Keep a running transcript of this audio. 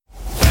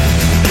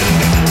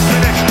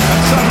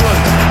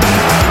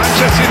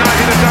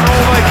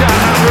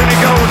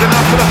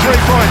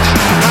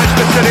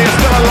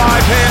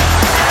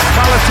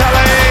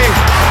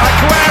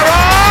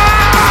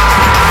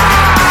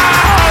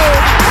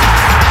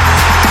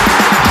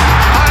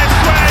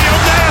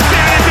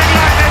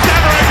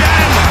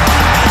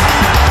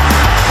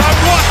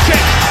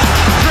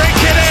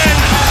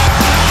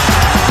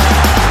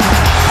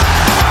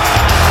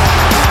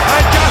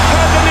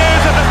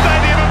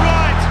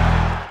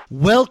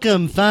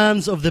Welcome,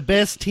 fans of the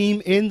best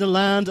team in the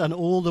land and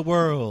all the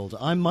world.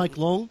 I'm Mike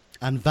Long,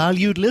 and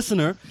valued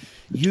listener,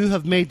 you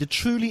have made the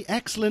truly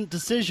excellent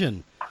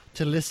decision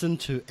to listen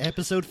to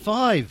episode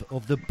 5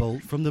 of the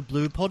Bolt from the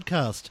Blue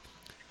podcast.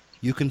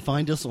 You can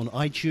find us on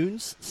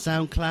iTunes,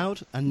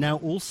 SoundCloud, and now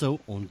also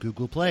on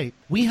Google Play.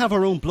 We have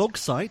our own blog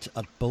site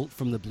at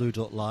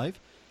boltfromtheblue.live,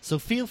 so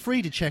feel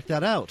free to check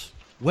that out.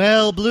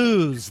 Well,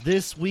 Blues,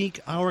 this week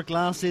our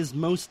glass is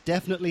most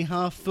definitely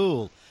half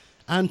full.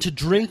 And to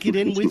drink it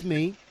in with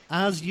me,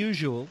 as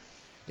usual,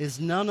 is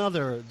none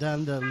other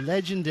than the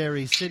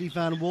legendary City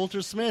fan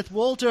Walter Smith.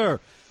 Walter,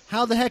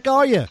 how the heck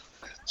are you?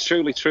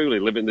 Truly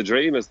living the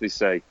dream, as they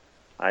say.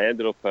 I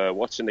ended up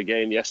watching the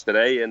game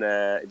yesterday, and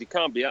if you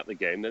can't be at the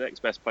game, the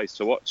next best place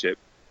to watch it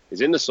is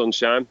in the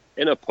sunshine,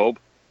 in a pub.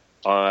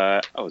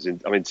 I'm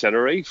in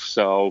Tenerife,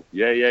 so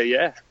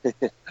yeah.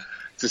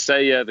 To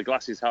say the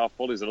glass is half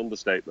full is an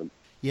understatement.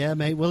 Yeah,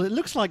 mate. Well, it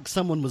looks like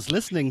someone was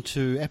listening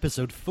to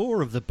episode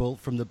 4 of the Bolt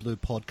from the Blue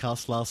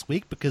podcast last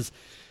week, because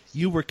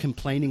you were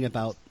complaining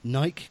about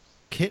Nike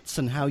kits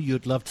and how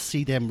you'd love to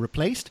see them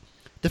replaced.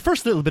 The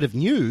first little bit of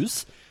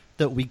news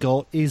that we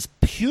got is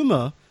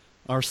Puma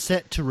are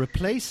set to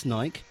replace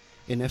Nike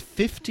in a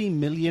 £50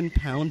 million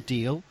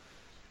deal,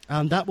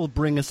 and that will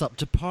bring us up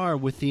to par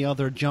with the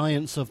other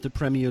giants of the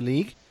Premier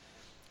League.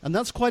 And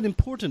that's quite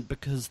important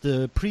because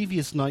the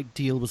previous Nike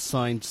deal was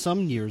signed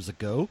some years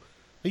ago.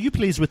 Are you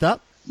pleased with that?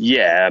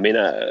 Yeah, I mean,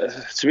 to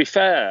be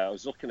fair, I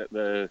was looking at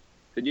the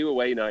new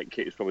away Nike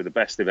kit is probably the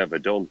best they've ever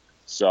done.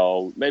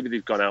 So maybe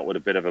they've gone out with a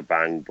bit of a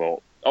bang,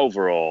 but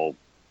overall,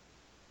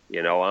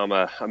 you know, I'm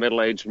a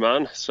middle-aged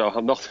man, so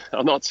I'm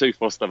not too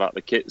fussed about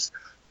the kits.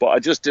 But I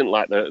just didn't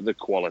like the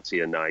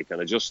quality of Nike,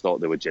 and I just thought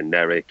they were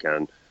generic.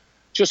 And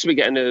just to be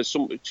getting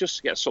just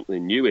to get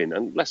something new in,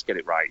 and let's get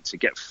it right, to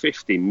get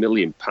 £50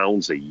 million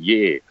a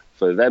year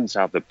for them to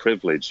have the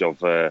privilege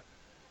of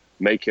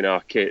making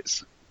our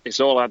kits. It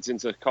all adds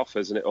into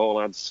coffers, and it all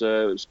adds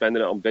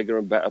spending it on bigger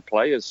and better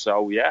players.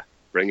 So, yeah,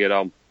 bring it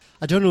on.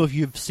 I don't know if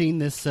you've seen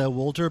this,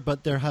 Walter,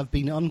 but there have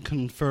been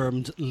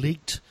unconfirmed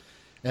leaked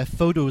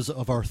photos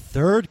of our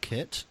third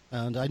kit.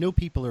 And I know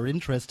people are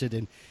interested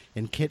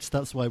in kits.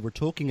 That's why we're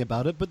talking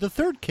about it. But the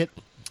third kit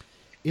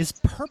is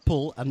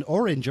purple and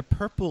orange, a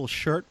purple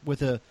shirt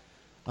with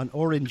an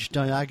orange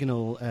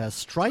diagonal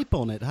stripe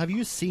on it. Have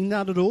you seen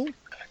that at all?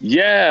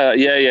 Yeah.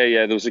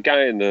 There was a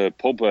guy in the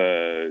pub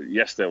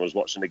yesterday. I was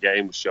watching the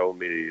game, was showing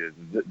me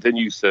the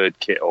new third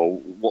kit, or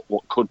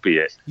what could be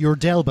it. You're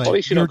Del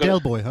boy. You're Del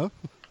boy, huh?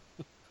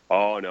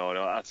 Oh no!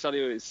 I tell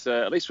you, it's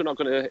at least we're not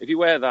going to. If you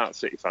wear that,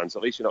 City fans,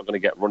 at least you're not going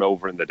to get run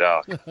over in the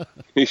dark.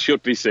 It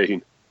should be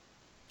seen.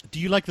 Do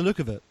you like the look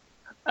of it?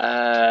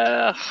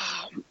 I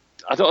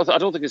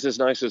don't think it's as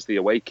nice as the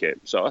away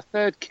kit. So a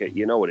third kit,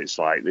 you know what it's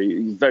like. They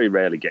very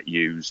rarely get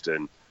used,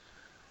 and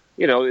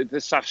you know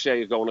the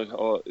sachet going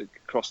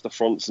across the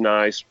front's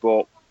nice.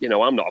 But you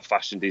know, I'm not a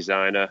fashion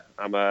designer.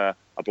 I'm a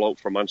bloke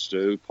from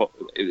Manchester who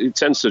it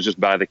tends to just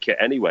buy the kit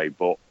anyway.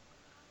 But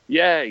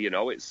yeah, you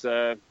know, it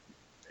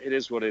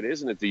is what it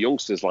is, and if the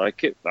youngsters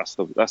like it, that's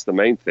the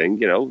main thing,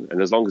 you know.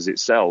 And as long as it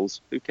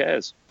sells, who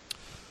cares?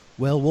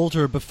 Well,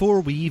 Walter,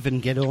 before we even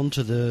get on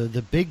to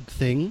the big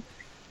thing,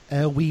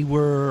 we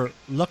were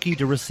lucky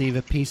to receive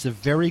a piece of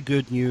very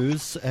good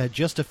news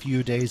just a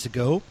few days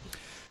ago.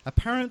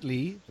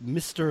 Apparently,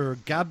 Mr.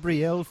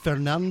 Gabriel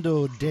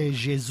Fernando de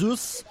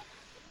Jesus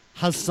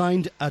has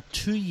signed a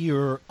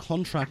 2-year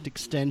contract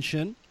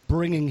extension,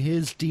 bringing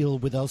his deal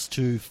with us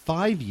to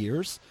 5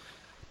 years.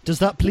 Does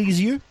that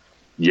please you?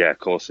 Yeah, of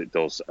course it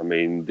does. I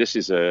mean, this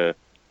is a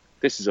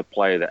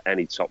player that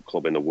any top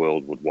club in the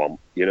world would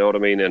want. You know what I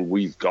mean? And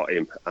we've got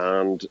him.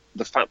 And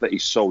the fact that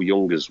he's so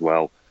young as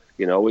well,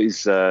 you know,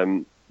 he's,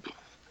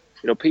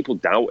 you know, people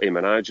doubt him,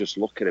 and I just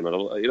look at him, and I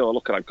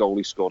look at that goal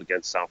he scored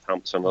against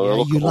Southampton.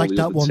 Yeah, you liked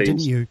that one,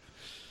 didn't you?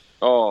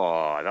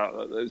 Oh,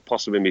 that was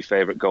possibly my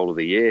favourite goal of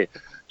the year,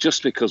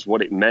 just because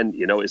what it meant.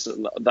 You know, it's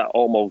that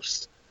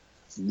almost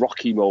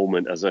Rocky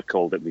moment, as I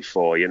called it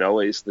before. You know,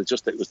 it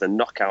was the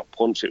knockout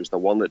punch. It was the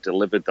one that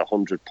delivered the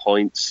 100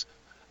 points.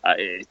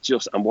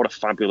 And what a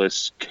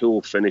fabulous,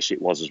 cool finish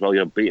it was as well.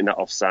 You know, beating that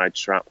offside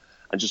trap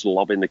and just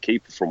lobbing the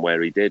keeper from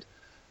where he did.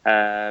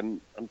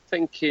 I'm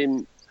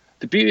thinking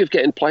the beauty of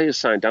getting players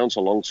signed down to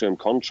long-term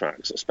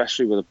contracts,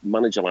 especially with a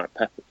manager like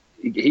Pep,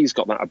 he's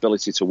got that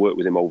ability to work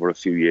with him over a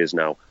few years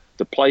now.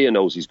 The player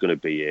knows he's going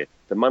to be here.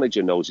 The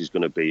manager knows he's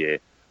going to be here.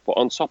 But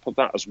on top of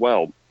that as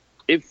well,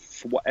 if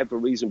for whatever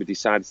reason we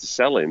decided to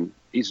sell him,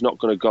 he's not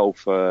going to go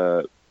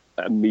for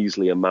a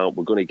measly amount.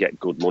 We're going to get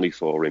good money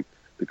for him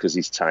because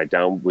he's tied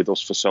down with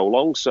us for so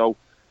long. So,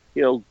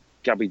 you know,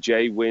 Gabby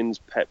J wins,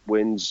 Pep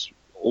wins.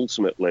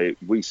 Ultimately,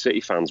 we City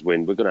fans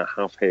win. We're going to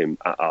have him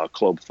at our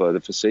club for the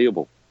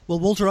foreseeable. Well,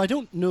 Walter, I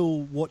don't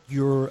know what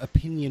your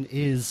opinion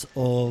is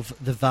of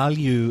the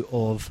value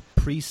of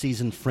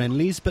pre-season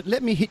friendlies, but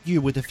let me hit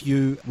you with a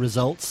few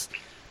results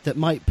that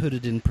might put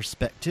it in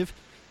perspective.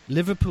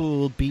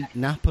 Liverpool beat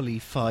Napoli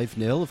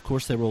 5-0. Of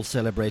course, they were all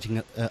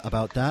celebrating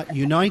about that.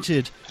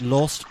 United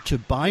lost to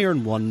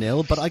Bayern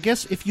 1-0. But I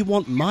guess if you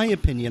want my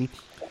opinion,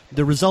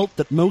 the result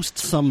that most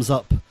sums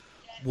up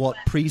what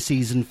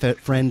pre-season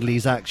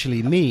friendlies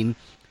actually mean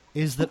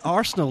is that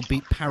Arsenal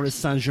beat Paris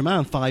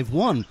Saint-Germain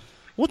 5-1.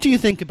 What do you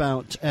think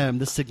about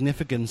the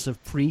significance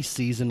of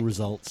pre-season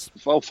results?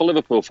 Well, for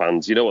Liverpool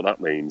fans, you know what that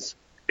means.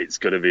 It's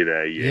going to be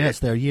their year. Yeah, it's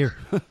their year.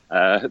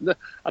 I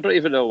don't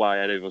even know why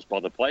any of us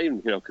bother playing,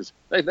 because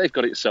they've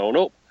got it sewn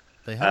up.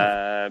 They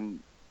have.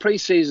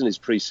 Pre-season is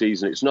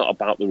pre-season. It's not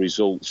about the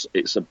results.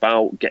 It's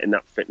about getting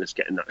that fitness,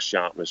 getting that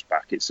sharpness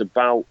back. It's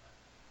about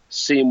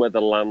seeing where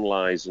the land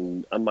lies,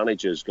 and a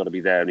manager's got to be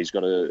there, and he's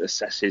got to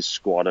assess his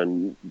squad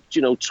and,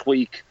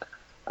 tweak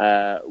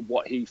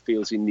what he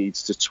feels he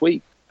needs to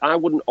tweak. I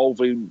wouldn't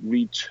overly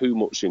read too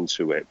much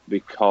into it,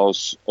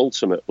 because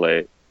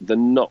ultimately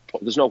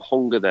there's no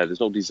hunger there, there's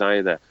no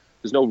desire there,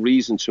 there's no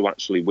reason to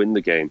actually win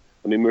the game.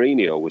 I mean,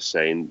 Mourinho was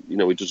saying, he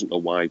doesn't know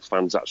why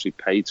fans actually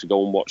pay to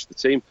go and watch the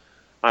team.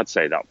 I'd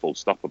say that full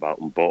stop about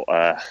them, but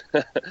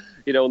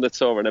on the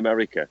tour in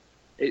America,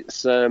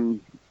 it's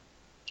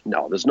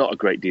no, there's not a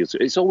great deal to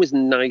it. It's always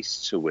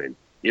nice to win.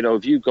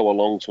 If you go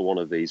along to one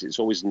of these, it's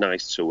always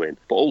nice to win,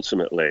 but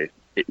ultimately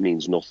it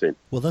means nothing.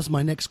 Well, that's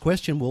my next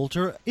question,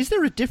 Walter. Is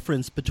there a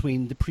difference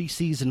between the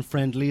pre-season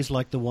friendlies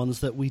like the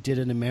ones that we did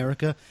in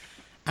America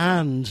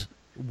and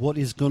what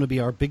is going to be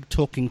our big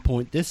talking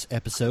point this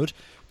episode,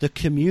 the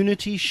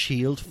Community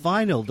Shield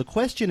Final? The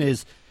question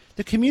is,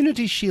 the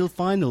Community Shield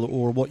Final,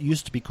 or what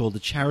used to be called the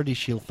Charity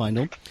Shield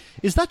Final,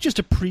 is that just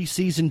a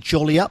pre-season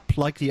jolly-up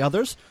like the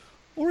others,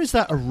 or is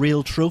that a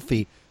real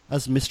trophy,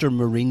 as Mr.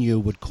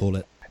 Mourinho would call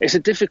it? It's a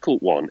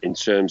difficult one in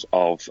terms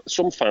of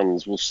some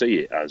fans will see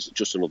it as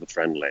just another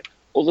friendly.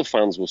 Other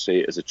fans will see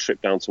it as a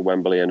trip down to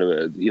Wembley and,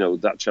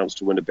 that chance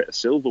to win a bit of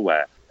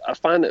silverware. I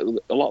find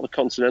that a lot of the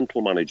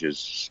continental managers,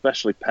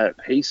 especially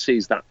Pep, he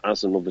sees that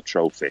as another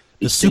trophy.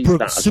 The Super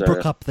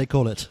Cup, they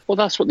call it. Well,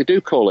 that's what they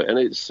do call it. And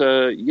it's,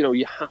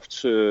 you have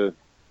to...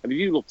 I mean,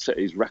 if you looked at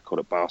his record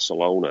at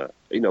Barcelona,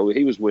 he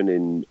was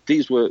winning...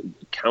 These were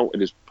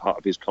counted as part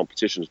of his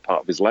competition, as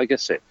part of his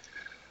legacy.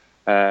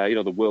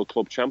 The World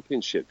Club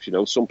Championships,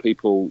 some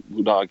people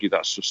would argue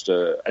that's just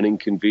an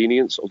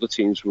inconvenience. Other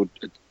teams are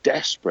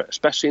desperate,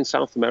 especially in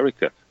South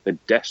America. They're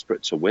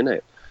desperate to win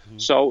it. Mm-hmm.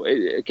 So,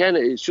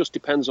 it just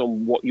depends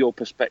on what your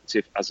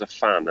perspective as a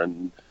fan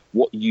and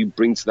what you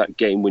bring to that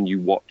game when you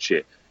watch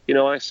it.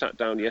 I sat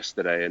down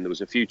yesterday and there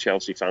was a few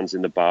Chelsea fans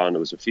in the bar and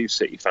there was a few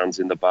City fans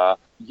in the bar.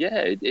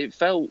 Yeah, it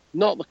felt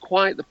not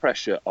quite the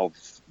pressure of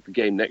the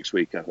game next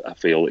week, I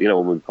feel,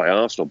 when we play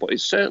Arsenal, but it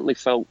certainly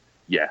felt,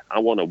 yeah, I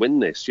want to win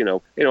this.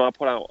 I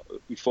put out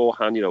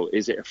beforehand,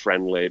 is it a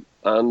friendly?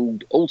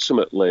 And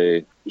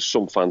ultimately,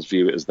 some fans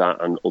view it as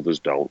that and others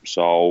don't.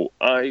 So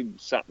I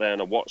sat there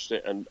and I watched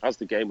it. And as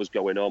the game was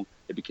going on,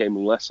 it became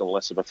less and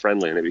less of a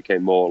friendly. And it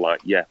became more like,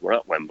 yeah, we're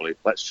at Wembley.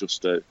 Let's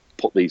just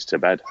put these to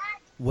bed.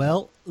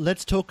 Well,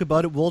 let's talk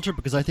about it, Walter,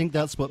 because I think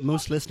that's what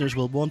most listeners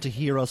will want to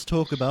hear us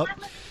talk about.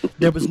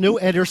 There was no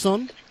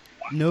Ederson,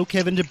 no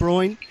Kevin De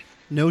Bruyne,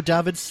 no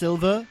David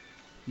Silva,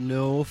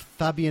 no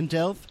Fabian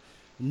Delph,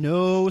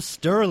 no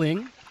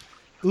Sterling.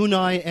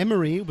 Unai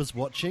Emery was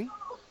watching,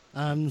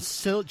 and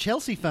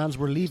Chelsea fans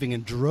were leaving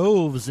in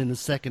droves in the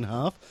second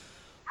half.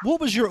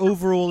 What was your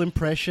overall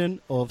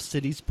impression of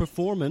City's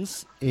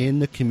performance in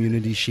the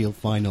Community Shield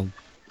Final?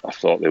 I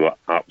thought they were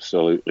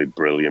absolutely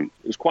brilliant.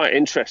 It was quite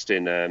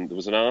interesting. There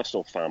was an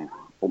Arsenal fan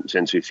bumped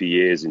into for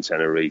years in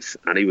Tenerife,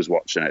 and he was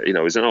watching it.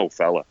 He's an old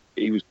fella.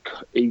 He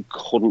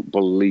couldn't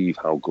believe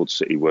how good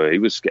City were. He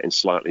was getting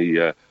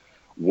slightly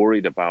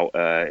worried about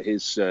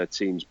his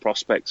team's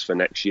prospects for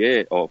next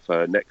year, or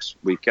for next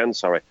weekend.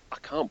 Sorry, I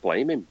can't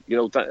blame him.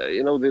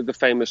 The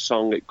famous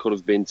song "It Could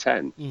Have Been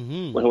 10."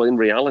 Mm-hmm. Well, in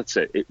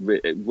reality,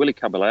 Willy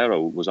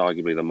Caballero was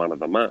arguably the man of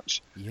the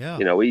match. Yeah,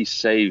 he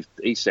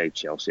saved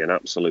Chelsea an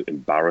absolute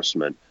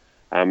embarrassment.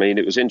 I mean,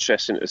 it was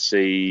interesting to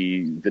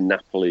see the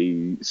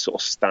Napoli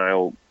sort of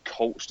style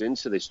coached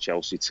into this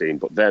Chelsea team,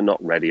 but they're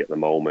not ready at the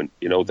moment.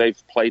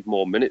 They've played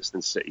more minutes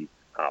than City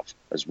have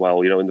as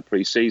well, in the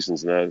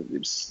pre-seasons.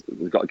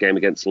 They've got a game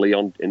against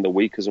Lyon in the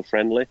week as a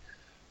friendly,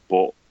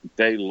 but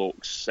they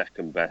look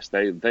second best.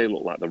 They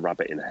look like the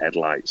rabbit in the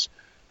headlights.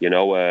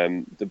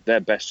 Their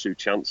best two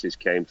chances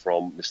came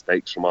from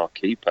mistakes from our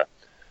keeper.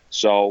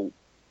 So,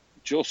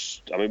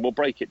 we'll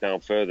break it down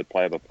further,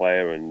 player by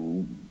player,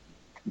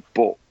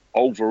 but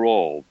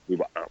overall, we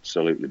were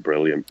absolutely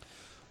brilliant.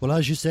 Well,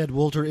 as you said,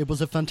 Walter, it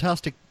was a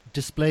fantastic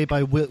display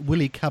by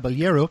Willy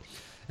Caballero.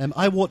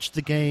 I watched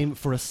the game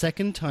for a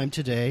second time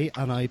today,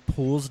 and I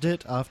paused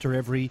it after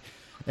every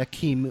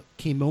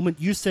key moment.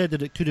 You said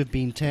that it could have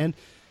been 10.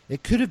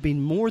 It could have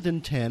been more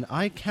than 10.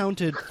 I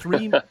counted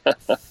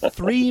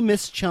three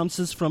missed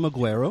chances from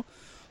Aguero,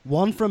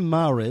 one from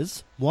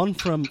Mahrez, one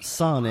from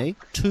Sane,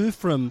 two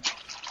from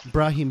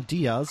Brahim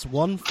Diaz,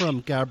 one from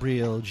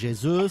Gabriel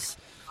Jesus,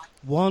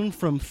 one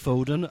from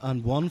Foden,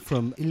 and one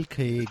from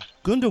Ilkay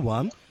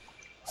Gundogan.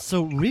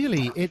 So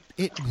really,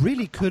 it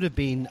really could have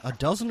been a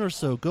dozen or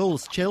so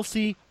goals.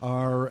 Chelsea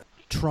are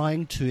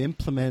trying to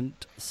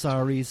implement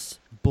Sarri's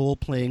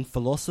ball-playing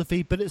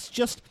philosophy, but it's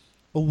just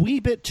a wee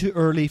bit too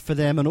early for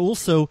them. And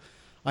also,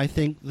 I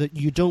think that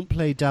you don't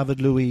play David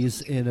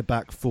Luiz in a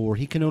back four.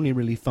 He can only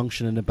really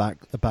function in a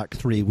back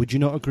three. Would you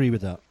not agree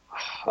with that?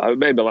 It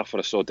made me laugh when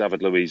I saw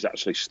David Luiz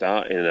actually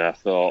starting, and I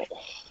thought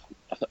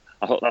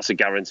that's a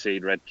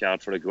guaranteed red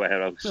card for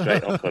Aguero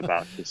straight off the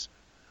bat.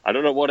 I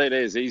don't know what it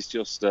is. He's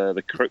just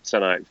the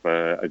kryptonite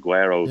for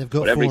Aguero.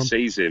 Whenever he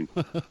sees him,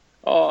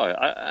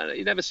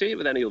 you never see it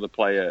with any other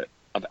player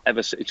I've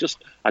ever seen.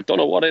 I don't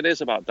know what it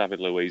is about David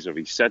Luiz, or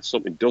he said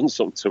something, done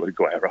something to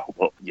Aguero.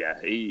 But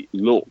yeah, he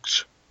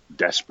looked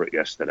desperate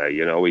yesterday.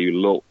 You know, he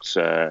looked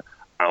out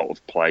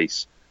of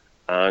place.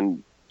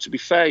 And to be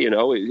fair, you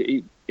know,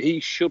 he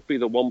should be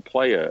the one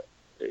player,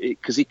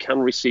 because he can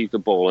receive the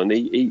ball, and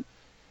he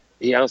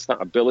has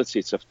that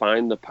ability to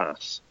find the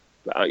pass,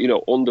 you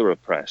know, under a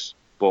press.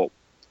 But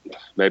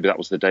maybe that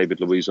was the David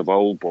Luiz of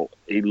old, but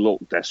he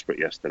looked desperate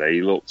yesterday.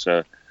 He looked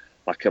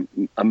like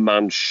a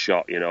man's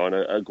shot, you know, and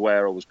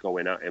Aguero was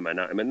going at him,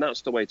 and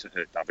that's the way to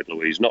hurt David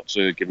Luiz, not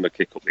to give him a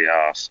kick up the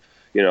arse,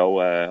 you know,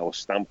 or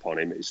stamp on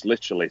him. It's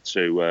literally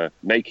to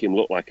make him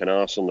look like an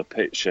arse on the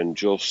pitch and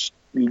just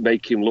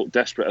make him look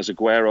desperate as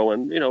Aguero.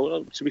 And, you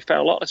know, to be fair,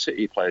 a lot of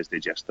City players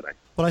did yesterday.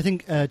 Well, I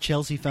think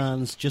Chelsea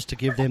fans, just to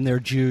give them their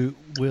due,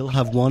 will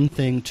have one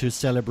thing to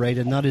celebrate,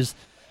 and that is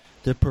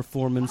the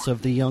performance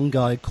of the young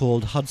guy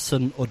called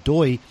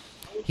Hudson-Odoi.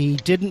 He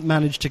didn't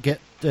manage to get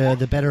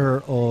the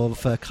better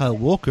of Kyle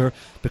Walker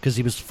because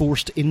he was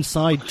forced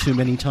inside too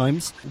many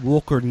times.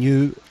 Walker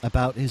knew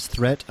about his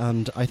threat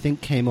and I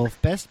think came off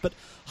best. But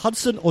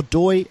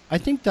Hudson-Odoi, I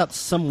think that's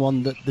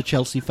someone that the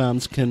Chelsea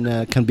fans can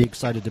be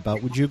excited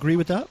about. Would you agree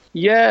with that?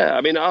 Yeah, I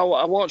mean, I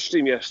watched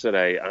him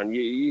yesterday, and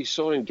you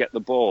saw him get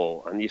the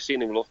ball, and you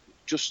seen him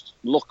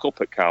look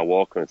up at Kyle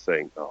Walker and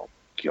think, oh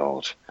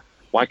God,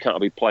 why can't I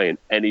be playing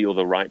any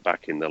other right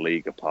back in the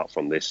league apart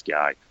from this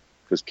guy?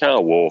 Because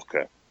Kyle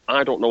Walker,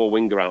 I don't know a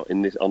winger out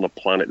on the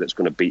planet that's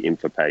going to beat him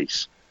for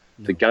pace.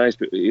 No. The guy's,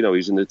 you know,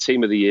 he's in the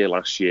team of the year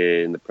last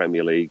year in the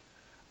Premier League,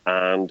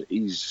 and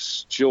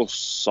he's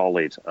just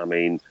solid. I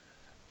mean,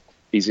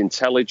 he's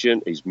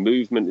intelligent, his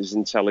movement is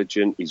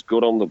intelligent, he's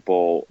good on the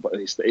ball, but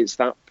it's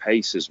that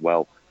pace as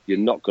well. You're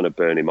not going to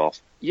burn him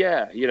off.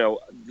 Yeah, you know,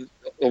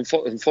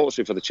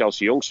 unfortunately for the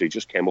Chelsea youngster, he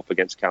just came up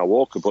against Kyle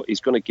Walker, but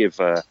he's going to give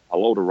a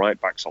load of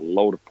right-backs a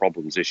load of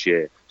problems this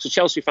year. So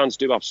Chelsea fans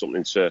do have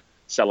something to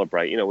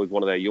celebrate, you know, with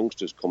one of their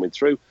youngsters coming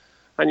through.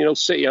 And, you know,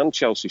 City and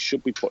Chelsea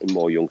should be putting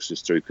more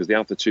youngsters through because they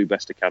have the two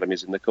best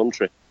academies in the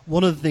country.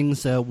 One of the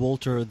things,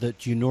 Walter,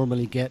 that you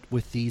normally get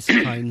with these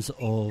kinds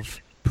of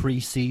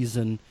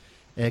pre-season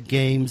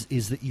games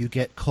is that you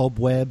get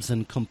cobwebs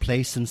and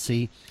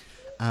complacency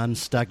and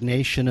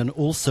stagnation. And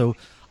also,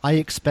 I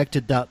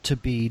expected that to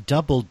be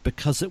doubled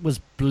because it was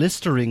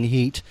blistering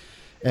heat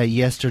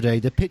yesterday.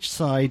 The pitch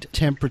side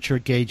temperature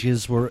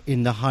gauges were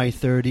in the high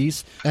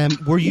 30s.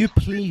 Were you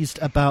pleased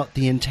about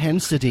the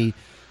intensity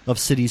of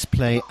City's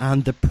play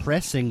and the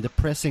pressing? The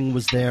pressing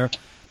was there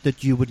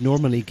that you would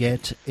normally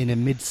get in a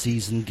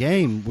mid-season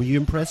game. Were you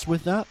impressed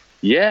with that?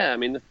 Yeah, I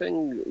mean, the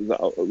thing that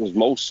I was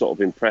most sort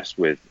of impressed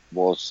with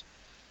was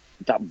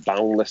that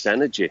boundless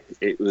energy.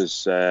 It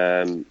was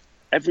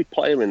every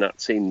player in that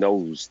team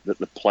knows that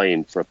they're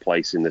playing for a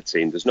place in the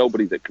team. There's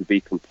nobody that can be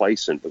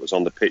complacent that was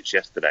on the pitch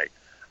yesterday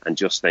and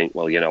just think,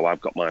 well, you know,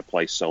 I've got my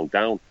place sewn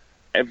down.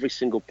 Every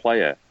single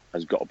player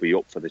has got to be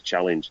up for the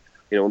challenge.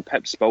 You know, and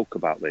Pep spoke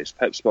about this.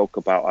 Pep spoke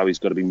about how he's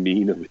got to be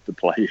meaner with the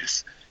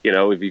players. You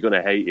know, if you're going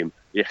to hate him,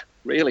 yeah,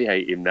 really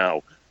hate him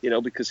now. You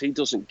know, because he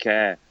doesn't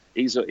care.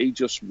 He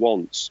just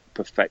wants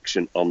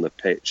perfection on the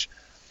pitch.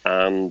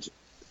 And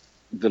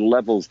the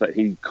levels that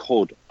he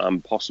could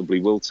and possibly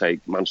will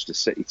take Manchester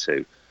City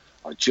to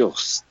are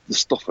just the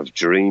stuff of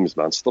dreams,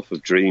 man, stuff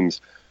of dreams.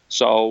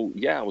 So,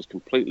 yeah, I was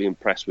completely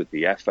impressed with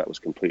the effort. I was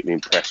completely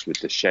impressed with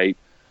the shape.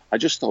 I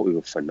just thought we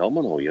were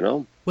phenomenal, you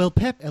know. Well,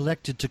 Pep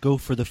elected to go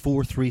for the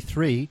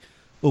 4-3-3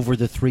 over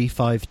the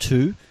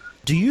 3-5-2.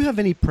 Do you have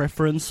any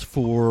preference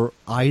for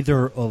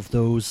either of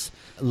those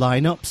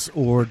lineups,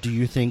 or do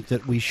you think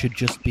that we should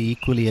just be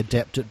equally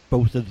adept at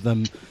both of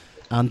them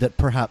and that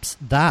perhaps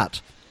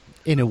that,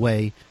 in a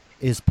way,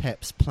 is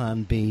Pep's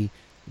plan B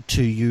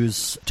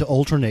to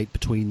alternate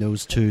between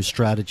those two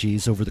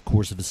strategies over the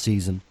course of a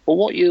season? Well,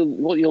 what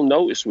you'll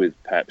notice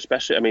with Pep,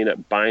 especially, I mean,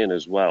 at Bayern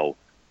as well,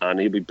 and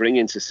he'll be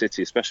bringing to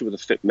City, especially with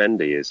a fit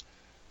Mendy, is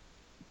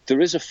there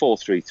is a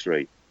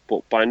 4-3-3,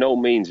 but by no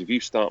means, if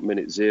you start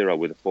minute zero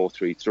with a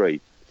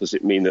 4-3-3, does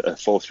it mean that a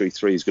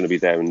 4-3-3 is going to be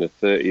there in the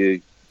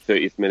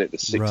 30th minute, the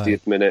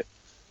 60th minute?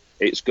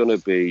 It's going to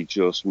be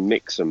just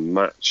mix and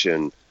match,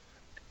 and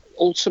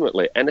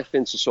ultimately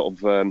anything to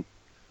sort of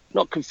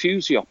not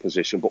confuse the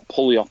opposition, but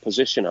pull the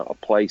opposition out of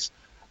place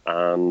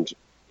and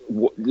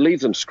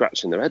leave them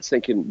scratching their heads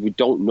thinking, we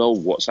don't know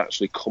what's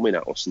actually coming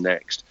at us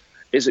next.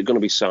 Is it going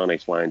to be Sane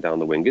flying down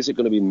the wing? Is it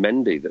going to be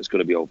Mendy that's going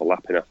to be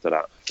overlapping after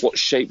that? What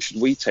shape should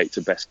we take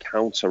to best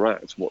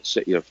counteract what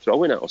City are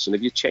throwing at us? And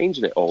if you're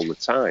changing it all the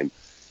time,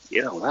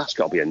 you know, that's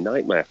got to be a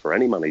nightmare for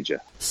any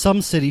manager.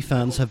 Some City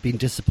fans have been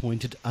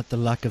disappointed at the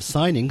lack of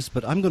signings,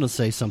 but I'm going to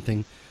say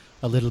something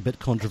a little bit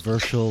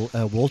controversial,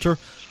 Walter.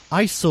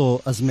 I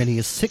saw as many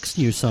as 6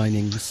 new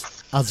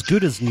signings as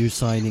good as new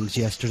signings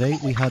yesterday.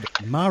 We had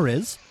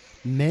Mahrez,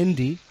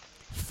 Mendy,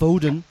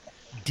 Foden,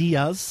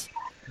 Diaz,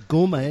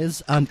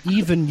 Gomez, and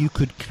even you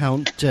could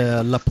count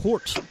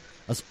Laporte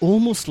as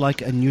almost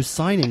like a new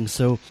signing.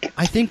 So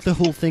I think the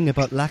whole thing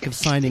about lack of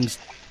signings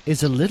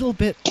is a little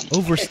bit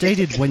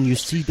overstated when you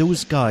see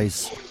those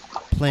guys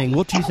playing.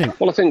 What do you think?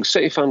 Well, I think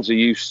City fans are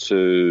used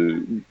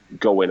to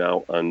going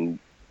out and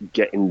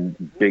getting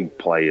big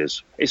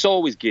players. It's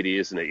always giddy,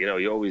 isn't it? You know,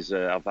 you always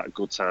have that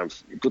good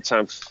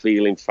time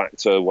feeling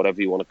factor,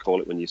 whatever you want to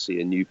call it, when you see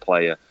a new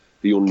player,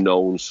 the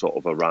unknown sort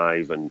of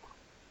arrive, and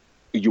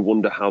you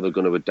wonder how they're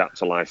going to adapt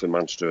to life in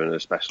Manchester, and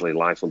especially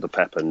life under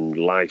Pep and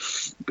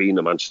life being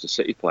a Manchester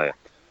City player.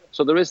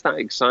 So there is that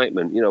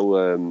excitement. You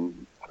know,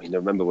 I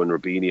remember when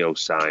Robinho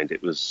signed,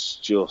 it was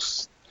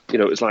just, you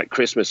know, it was like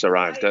Christmas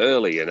arrived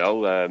early, you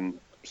know. And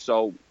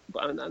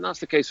that's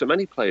the case for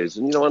many players.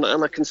 And, you know,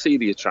 and I can see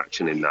the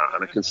attraction in that.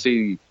 And I can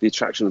see the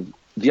attraction.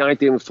 The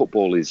idea of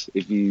football is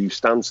if you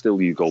stand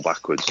still, you go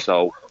backwards.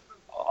 So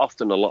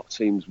often a lot of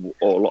teams,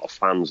 or a lot of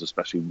fans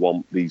especially,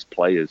 want these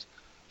players.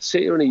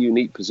 City are in a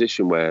unique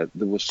position where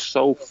they were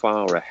so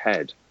far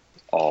ahead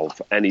of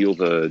any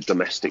other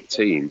domestic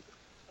team.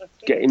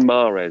 Getting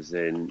Mahrez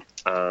in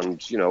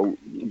and, you know,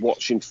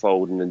 watching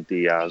Foden and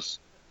Diaz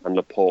and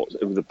Laporte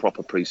with the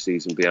proper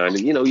pre-season behind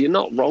them, you know, you're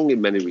not wrong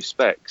in many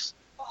respects.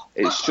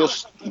 It's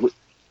just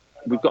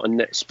we've got a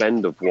net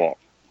spend of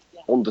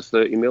under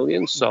 30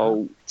 million.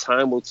 So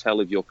time will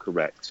tell if you're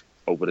correct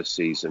over the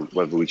season,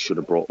 whether we should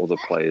have brought other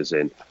players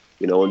in,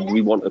 you know, and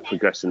we want to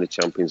progress in the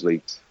Champions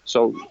League.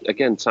 So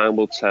again, time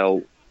will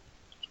tell.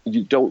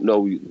 You don't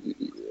know.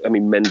 I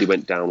mean, Mendy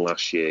went down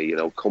last year, you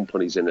know,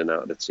 companies in and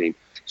out of the team.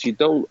 So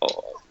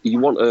you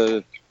want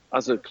to,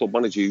 as a club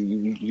manager,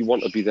 you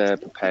want to be there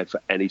prepared for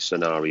any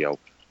scenario.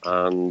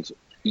 And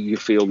you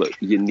feel that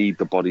you need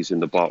the bodies in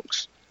the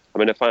box. I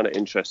mean, I find it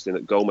interesting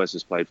that Gomez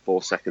has played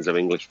 4 seconds of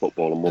English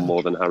football and won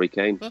more than Harry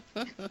Kane.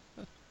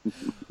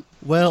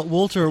 Well,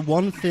 Walter,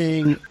 one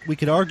thing, we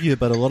could argue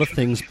about a lot of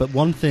things, but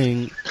one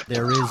thing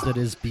there is that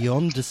is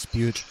beyond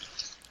dispute,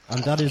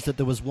 and that is that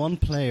there was one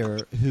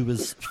player who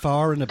was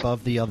far and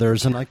above the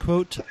others. And I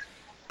quote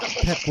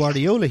Pep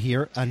Guardiola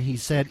here, and he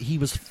said he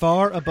was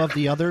far above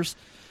the others.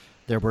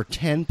 There were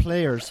 10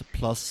 players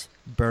plus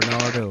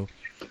Bernardo.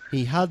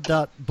 He had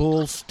that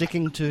ball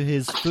sticking to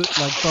his foot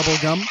like bubble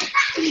gum.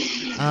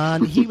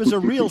 And he was a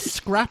real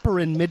scrapper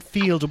in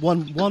midfield.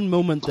 One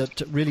moment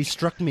that really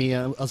struck me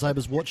as I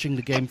was watching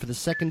the game for the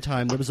second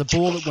time, there was a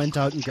ball that went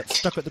out and got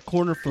stuck at the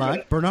corner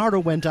flag. Bernardo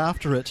went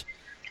after it,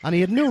 and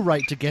he had no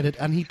right to get it,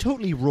 and he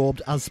totally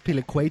robbed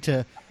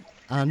Azpilicueta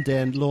and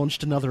then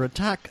launched another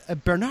attack.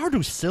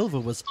 Bernardo Silva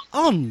was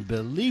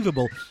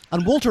unbelievable.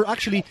 And Walter,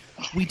 actually,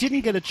 we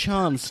didn't get a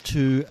chance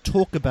to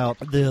talk about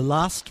the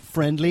last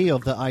friendly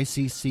of the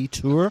ICC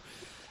tour,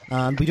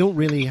 and we don't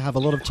really have a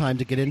lot of time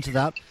to get into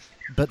that.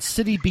 But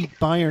City beat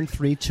Bayern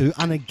 3-2,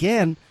 and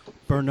again,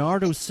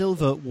 Bernardo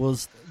Silva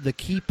was the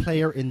key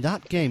player in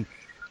that game.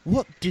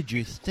 What did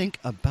you think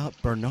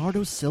about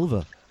Bernardo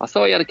Silva? I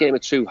thought he had a game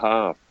of two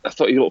halves. I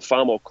thought he looked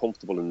far more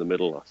comfortable in the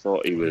middle. I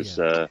thought he was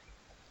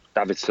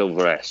David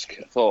Silva-esque.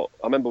 I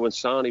remember when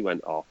Sane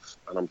went off,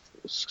 and I'm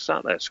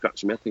sat there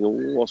scratching my head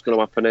thinking, what's going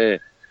to happen here?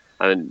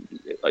 And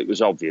it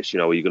was obvious, you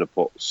know, you're going to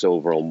put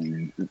Silva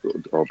on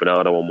or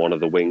Bernardo on one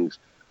of the wings.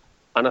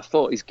 And I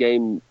thought his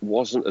game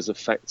wasn't as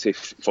effective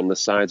from the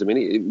sides. I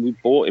mean, we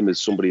bought him as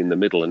somebody in the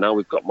middle, and now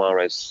we've got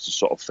Mahrez to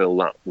sort of fill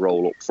that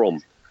role up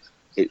front.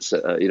 It's,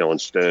 you know, and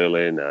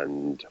Sterling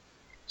and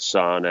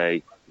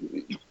Sane.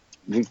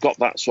 We've got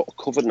that sort of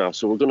covered now.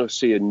 So we're going to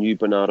see a new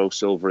Bernardo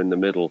Silva in the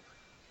middle.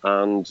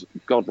 And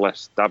God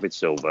bless David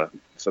Silva.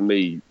 For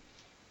me,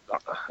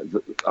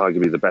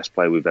 arguably the best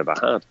player we've ever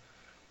had.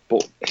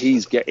 But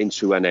he's getting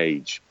to an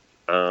age.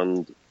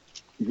 And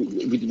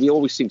we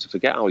always seem to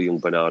forget how young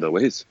Bernardo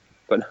is.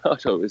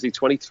 Bernardo, is he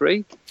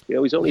 23? You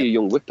know, he's only a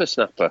young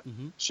whippersnapper.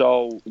 Mm-hmm.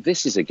 So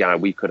this is a guy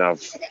we could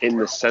have in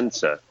the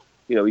centre.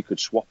 You know, he could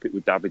swap it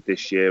with David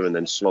this year and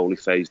then slowly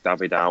phase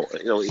David out.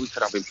 You know, we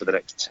could have him for the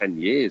next 10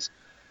 years.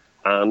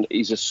 And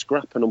he's a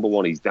scrapper, number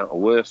one. He's down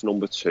to earth,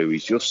 number two. He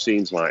just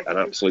seems like an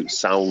absolute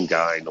sound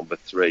guy, number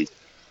three.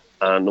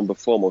 And number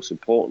four, most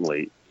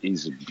importantly,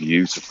 he's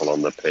beautiful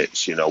on the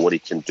pitch. You know, what he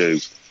can do.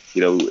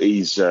 You know,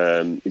 he's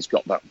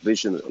got that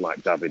vision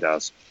like David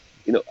has.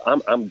 You know,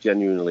 I'm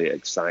genuinely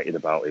excited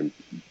about him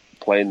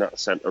playing that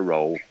centre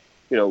role.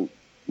 You know,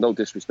 no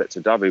disrespect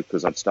to David,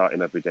 because I'd start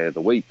him every day of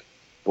the week.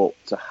 But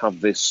to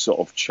have this sort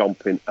of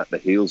chomping at the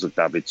heels of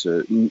David,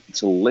 to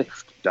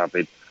lift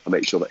David and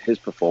make sure that his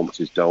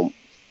performances don't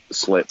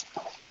slip.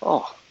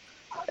 Oh,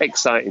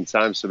 exciting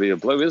times to be a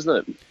Blue,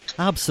 isn't it?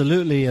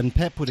 Absolutely, and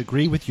Pep would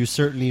agree with you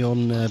certainly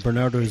on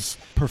Bernardo's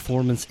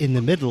performance in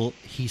the middle.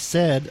 He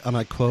said, and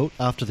I quote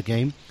after the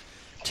game,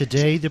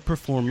 "Today the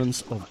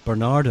performance of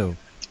Bernardo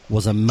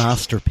was a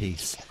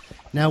masterpiece."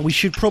 Now we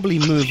should probably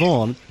move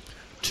on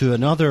to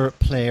another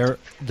player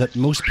that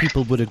most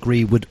people would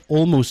agree would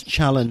almost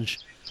challenge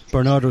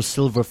Bernardo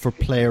Silva for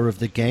player of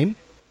the game.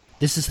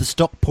 This is the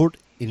Stockport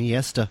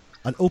Iniesta.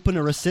 An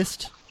opener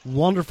assist,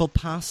 wonderful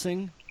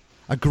passing,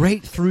 A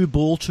great through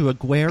ball to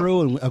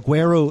Aguero, and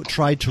Aguero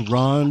tried to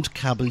round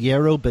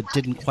Caballero but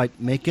didn't quite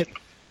make it.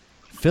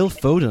 Phil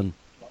Foden,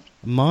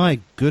 my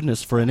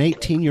goodness, for an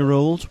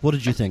 18-year-old, what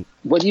did you think?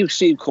 When you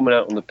see him coming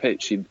out on the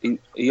pitch,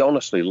 he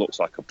honestly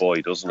looks like a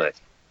boy, doesn't he?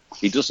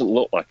 He doesn't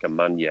look like a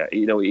man yet,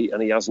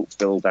 and he hasn't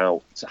filled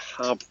out. To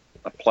have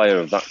a player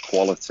of that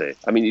quality,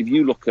 I mean, if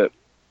you look at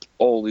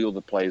all the other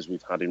players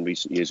we've had in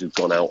recent years who've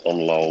gone out on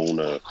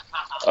loan,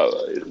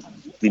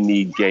 they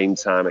need game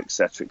time,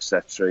 etc.,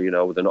 etc.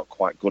 They're not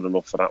quite good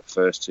enough for that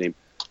first team.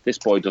 This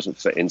boy doesn't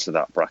fit into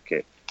that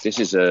bracket. This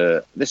is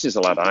a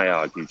lad I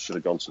argued should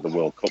have gone to the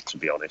World Cup, to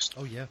be honest.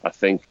 Oh, yeah. I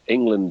think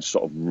England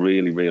sort of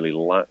really, really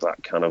lack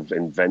that kind of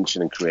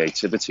invention and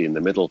creativity in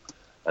the middle.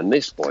 And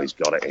this boy's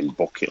got it in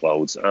bucket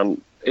loads.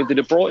 And if they'd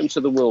have brought him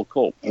to the World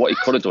Cup, what he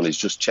could have done is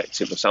just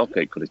checked him.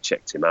 Southgate could have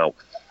checked him out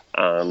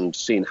and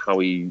seen how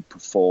he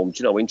performed,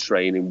 in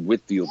training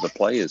with the other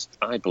players.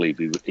 I believe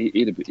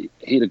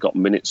he'd have got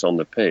minutes on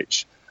the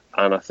pitch.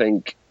 And I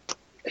think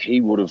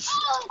he would have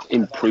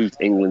improved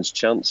England's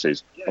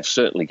chances of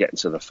certainly getting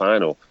to the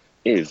final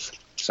if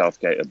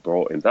Southgate had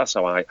brought him. That's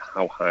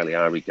how highly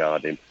I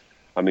regard him.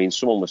 I mean,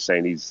 someone was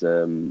saying he's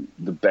the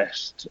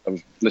best. I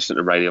was listening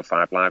to Radio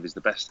 5 Live. He's the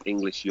best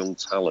English young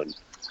talent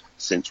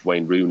since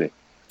Wayne Rooney.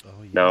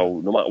 Oh, yeah.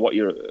 Now, no matter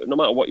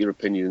what your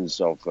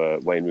opinions of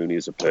Wayne Rooney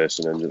as a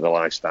person and the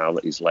lifestyle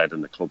that he's led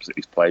and the clubs that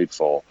he's played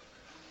for,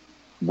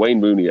 Wayne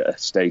Rooney at a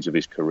stage of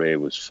his career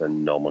was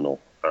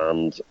phenomenal.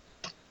 And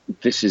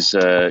this is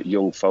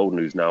young Foden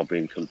who's now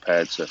being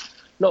compared to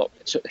not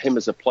to him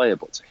as a player,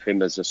 but to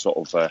him as a sort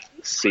of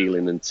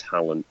ceiling and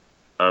talent.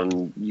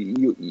 And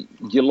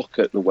you look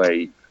at the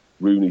way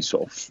Rooney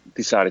sort of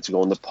decided to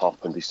go on the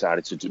pop and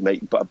decided to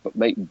make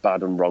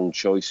bad and wrong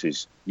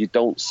choices. You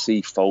don't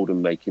see Foden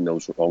making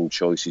those wrong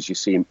choices. You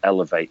see him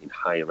elevating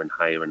higher and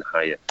higher and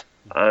higher.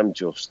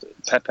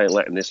 Pep ain't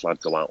letting this lad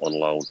go out on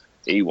loan.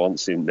 He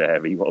wants him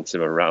there. He wants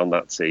him around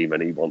that team,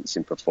 and he wants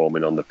him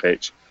performing on the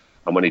pitch.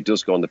 And when he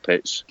does go on the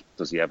pitch,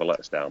 does he ever let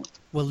us down?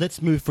 Well,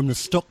 let's move from the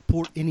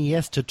Stockport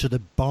Iniesta to the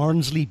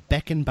Barnsley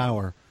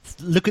Beckenbauer.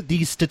 Look at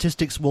these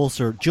statistics,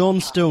 Walser. John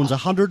Stones,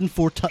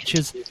 104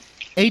 touches,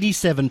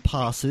 87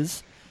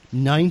 passes,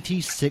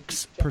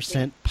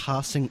 96%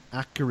 passing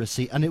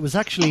accuracy. And it was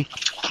actually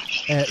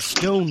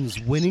Stones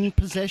winning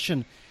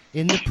possession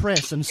in the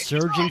press and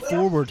surging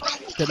forward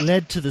that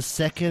led to the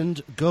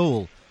second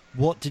goal.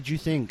 What did you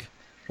think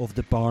of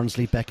the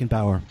Barnsley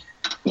Beckenbauer?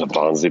 The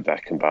Barnsley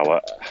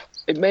Beckenbauer.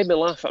 It made me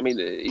laugh. I mean,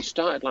 he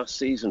started last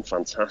season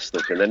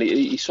fantastic, and then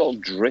he sort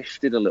of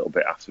drifted a little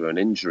bit after an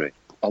injury.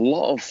 A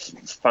lot of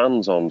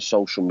fans on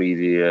social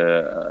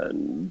media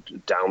and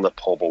down the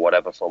pub or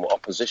whatever from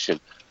opposition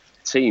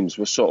teams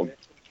were sort of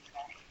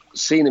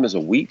seeing him as a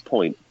weak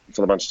point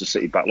for the Manchester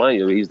City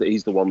backline.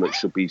 He's the one that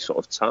should be sort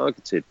of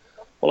targeted.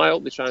 Well, I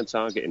hope they try and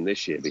target him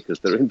this year because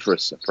they're in for a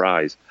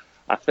surprise.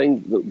 I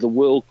think the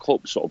World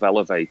Cup sort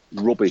of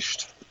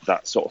rubbished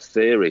that sort of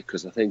theory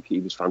because I think he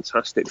was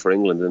fantastic for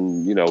England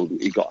and,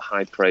 he got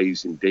high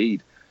praise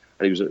indeed.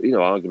 And he was,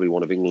 arguably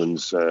one of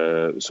England's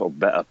sort of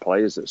better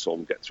players that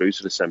sort of get through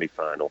to the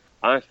semi-final.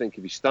 I think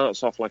if he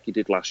starts off like he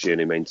did last year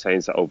and he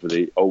maintains that over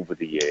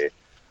the year,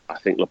 I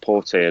think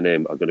Laporte and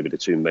him are going to be the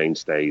two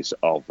mainstays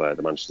of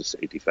the Manchester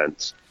City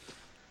defence.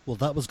 Well,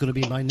 that was going to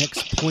be my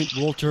next point,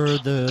 Walter,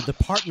 the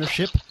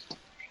partnership.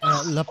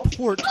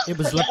 It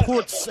was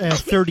Laporte's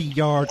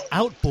 30-yard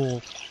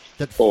outball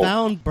that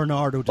found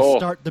Bernardo to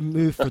start the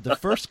move for the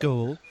first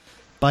goal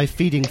by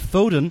feeding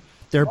Foden.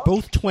 They're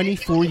both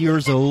 24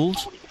 years old,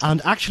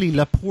 and actually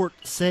Laporte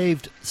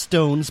saved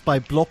Stones by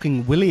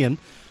blocking Willian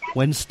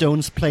when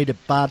Stones played a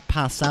bad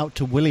pass out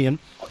to Willian.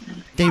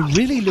 They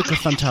really look a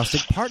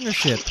fantastic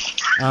partnership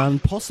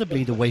and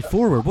possibly the way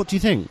forward. What do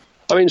you think?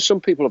 I mean, some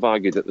people have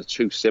argued that they're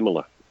too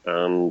similar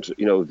and,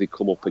 they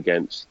come up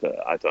against,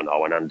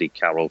 an Andy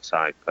Carroll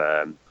type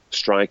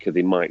striker,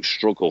 they might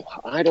struggle.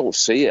 I don't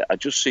see it. I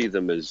just see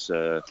them as...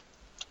 they're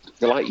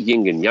like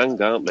yin and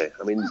yang, aren't they?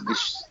 I mean, they're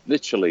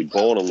literally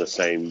born on the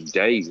same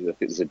day. I think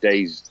there's a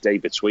day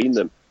between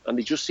them. And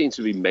they just seem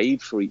to be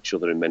made for each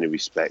other in many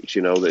respects.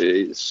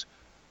 It's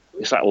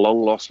like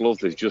long-lost love.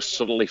 They've just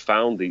suddenly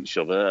found each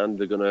other and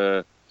they're going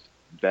to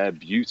bear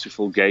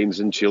beautiful games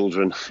and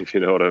children, if you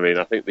know what I mean.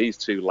 I think these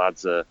two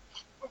lads are...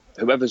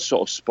 Whoever's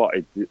sort of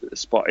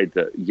spotted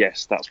that,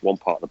 yes, that's one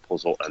part of the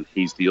puzzle and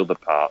he's the other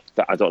part.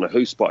 That I don't know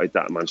who spotted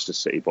that at Manchester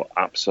City, but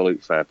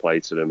absolute fair play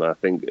to them. I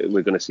think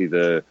we're going to see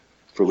the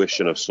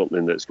fruition of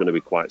something that's going to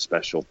be quite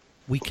special.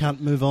 We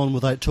can't move on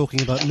without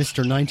talking about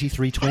Mr.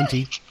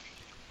 9320.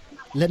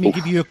 Let me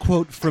give you a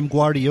quote from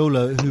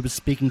Guardiola, who was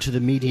speaking to the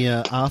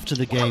media after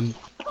the game.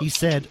 He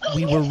said,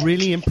 "We were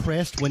really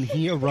impressed when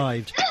he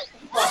arrived.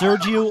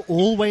 Sergio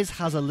always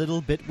has a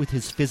little bit with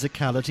his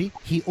physicality.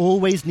 He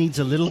always needs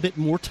a little bit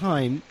more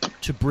time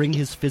to bring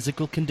his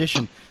physical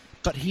condition.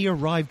 But he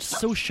arrived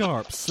so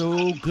sharp,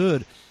 so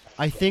good.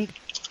 I think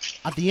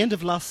at the end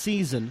of last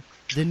season,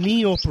 the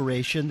knee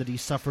operation that he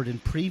suffered in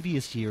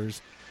previous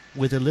years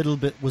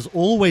was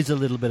always a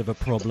little bit of a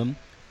problem.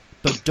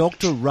 But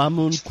Dr.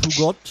 Ramon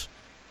Cugot,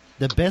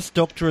 the best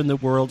doctor in the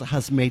world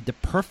has made the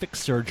perfect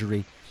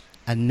surgery,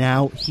 and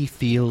now he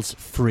feels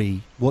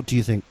free. What do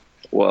you think?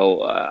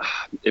 Well,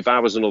 if I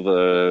was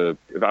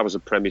a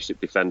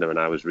Premiership defender and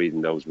I was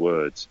reading those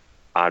words,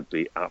 I'd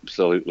be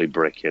absolutely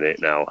bricking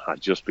it now. I'd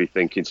just be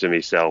thinking to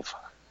myself,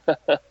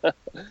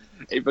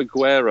 if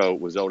Aguero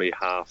was only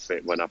half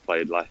fit when I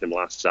played like him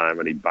last time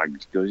and he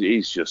bagged,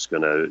 he's just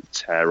going to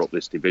tear up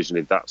this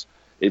division.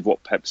 If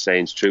what Pep's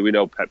saying is true, we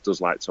know Pep does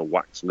like to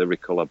wax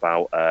lyrical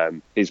about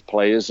his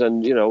players,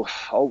 and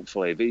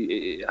hopefully, if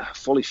he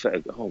fully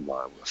fit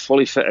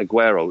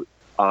Aguero,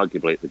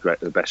 arguably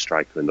the best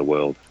striker in the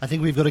world. I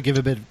think we've got to give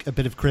a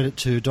bit of credit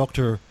to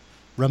Dr.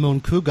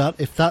 Ramon Cugat,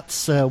 if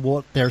that's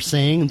what they're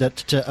saying, that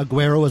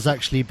Aguero has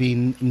actually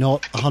been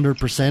not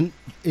 100%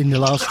 in the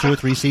last 2 or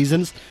 3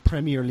 seasons.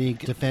 Premier League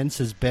defence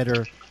is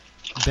better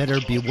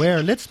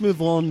beware. Let's move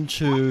on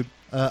to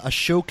a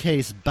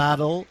showcase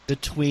battle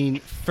between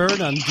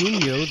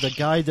Fernandinho, the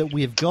guy that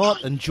we've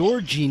got, and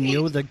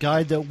Jorginho, the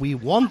guy that we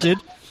wanted.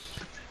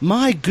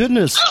 My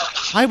goodness,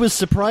 I was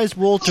surprised,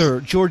 Walter.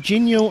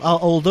 Jorginho,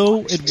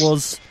 although it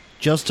was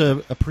just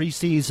a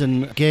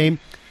pre-season game,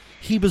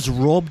 he was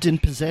robbed in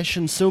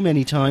possession so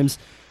many times.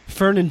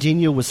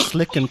 Fernandinho was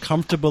slick and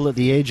comfortable at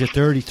the age of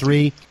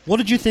 33. What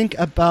did you think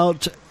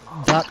about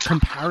that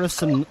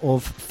comparison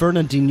of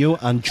Fernandinho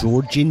and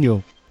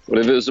Jorginho? Well,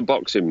 if it was a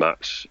boxing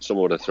match,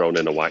 someone would have thrown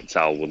in a white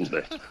towel, wouldn't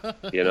they?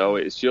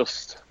 It's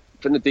just...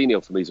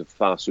 Fernandinho, for me, is a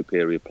far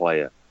superior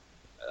player.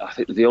 I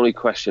think the only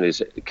question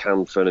is,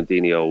 can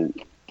Fernandinho...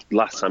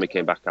 Last time he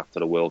came back after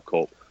the World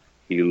Cup,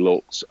 he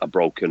looked a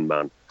broken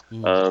man.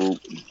 And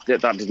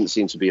that didn't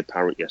seem to be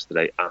apparent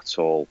yesterday at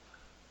all.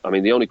 I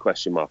mean, the only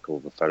question mark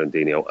over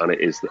Fernandinho, and it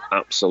is the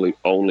absolute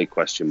only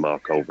question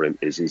mark over him,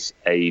 is his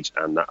age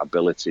and that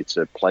ability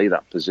to play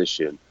that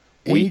position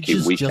week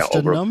in, week out. Age is just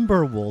a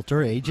number,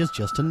 Walter. Age is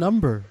just a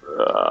number.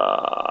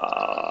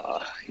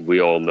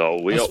 We all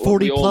know. As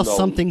 40 plus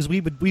somethings,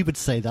 we would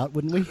say that,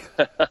 wouldn't we?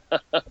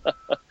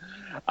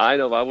 I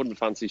know. I wouldn't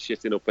fancy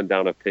shifting up and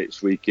down a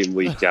pitch week in,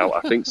 week out.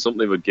 I think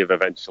something would give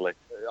eventually.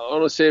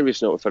 On a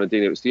serious note with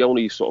Fernandinho, it's the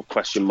only sort of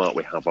question mark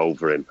we have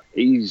over him.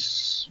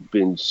 He's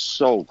been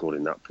so good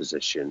in that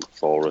position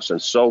for us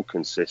and so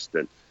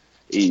consistent.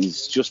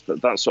 He's just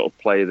that sort of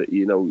player that,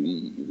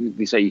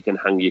 they say you can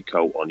hang your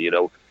coat on.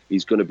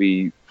 He's going to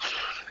be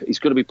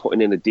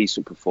putting in a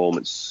decent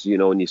performance,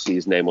 and you see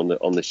his name on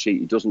the sheet.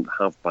 He doesn't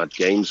have bad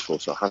games for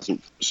us, or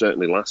hasn't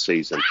certainly last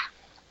season.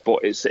 But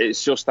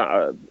it's just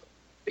that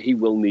he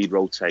will need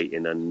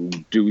rotating,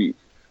 and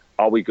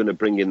are we going to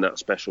bring in that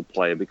special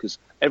player? Because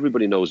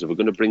everybody knows if we're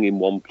going to bring in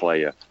one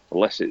player,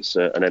 unless it's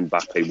an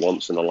Mbappe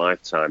once in a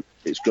lifetime,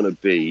 it's going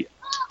to be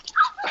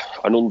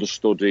an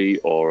understudy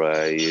or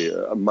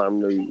a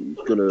man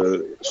who's going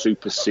to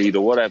supersede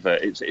or whatever.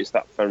 It's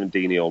that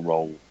Fernandinho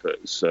role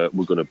that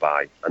we're going to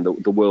buy, and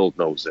the world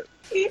knows it.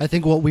 I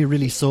think what we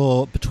really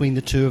saw between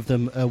the two of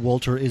them,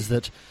 Walter, is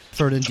that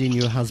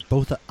Fernandinho has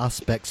both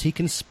aspects. He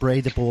can spray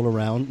the ball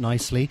around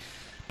nicely,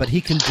 but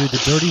he can do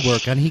the dirty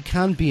work, and he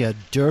can be a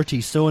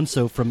dirty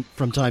so-and-so from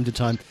time to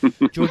time.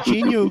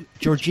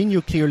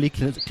 Jorginho clearly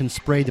can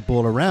spray the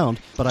ball around,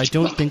 but I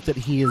don't think that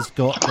he has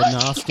got the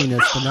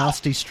nastiness, the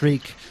nasty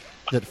streak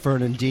that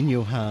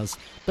Fernandinho has.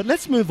 But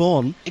let's move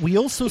on. We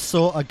also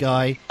saw a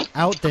guy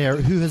out there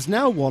who has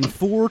now won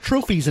 4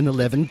 trophies in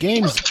 11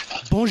 games.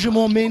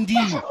 Benjamin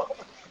Mendy.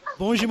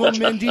 Benjamin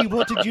Mendy,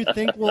 what did you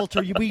think,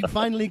 Walter? We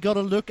finally got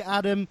a look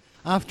at him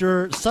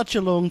after such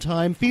a long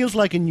time. Feels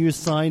like a new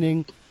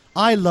signing.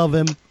 I love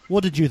him.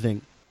 What did you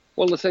think?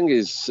 Well, the thing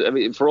is, I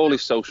mean, for all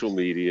his social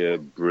media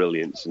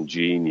brilliance and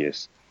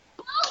genius,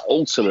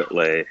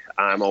 ultimately,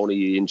 I'm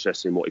only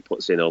interested in what he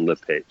puts in on the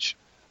pitch.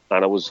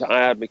 And I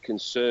had my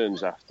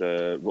concerns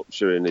after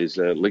rupturing his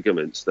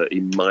ligaments that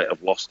he might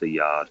have lost a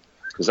yard,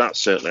 because that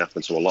certainly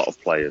happened to a lot of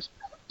players.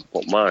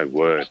 But my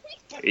word,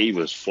 he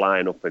was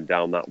flying up and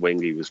down that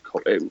wing.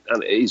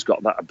 And he's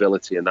got that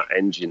ability and that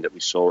engine that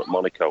we saw at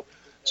Monaco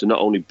to not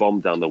only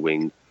bomb down the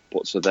wing,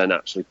 but to then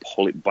actually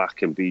pull it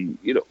back and be,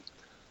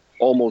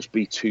 almost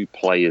be two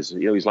players.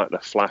 He's like the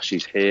Flash.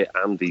 He's here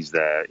and he's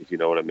there, if you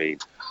know what I mean.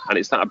 And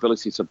it's that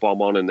ability to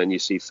bomb on, and then you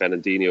see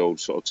Fernandinho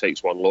sort of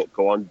takes one look,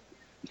 go on.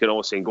 You can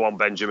always see, go on,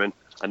 Benjamin.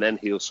 And then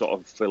he'll sort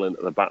of fill in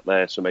at the back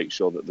there to make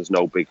sure that there's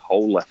no big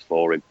hole left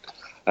for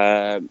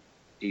him.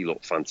 He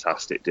looked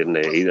fantastic, didn't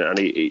he? And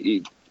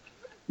he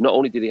not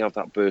only did he have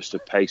that burst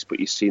of pace, but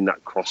you've seen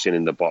that crossing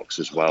in the box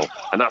as well.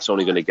 And that's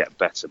only going to get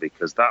better,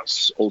 because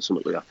that's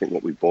ultimately, I think,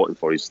 what we bought him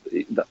for, is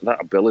that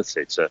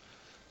ability to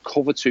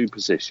cover 2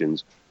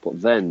 positions,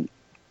 but then,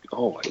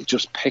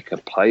 just pick a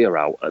player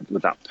out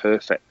with that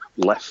perfect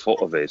left foot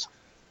of his,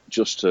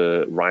 just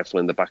to rifle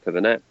in the back of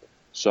the net.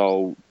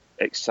 So,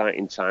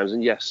 exciting times,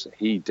 and yes,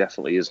 he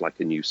definitely is like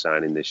a new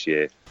signing this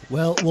year.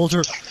 Well,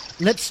 Walter,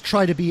 let's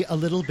try to be a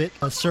little bit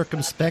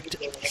circumspect.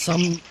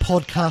 Some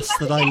podcasts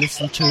that I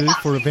listen to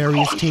for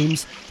various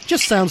teams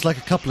just sounds like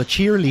a couple of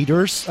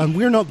cheerleaders, and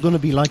we're not going to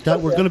be like that.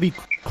 We're going to be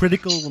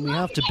critical when we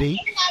have to be.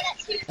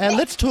 And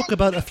let's talk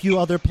about a few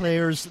other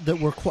players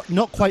that were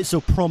not quite so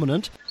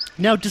prominent.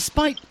 Now,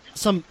 despite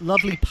Some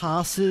lovely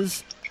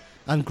passes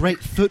and great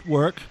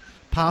footwork.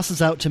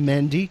 Passes out to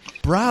Mendy.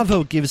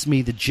 Bravo gives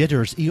me the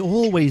jitters. He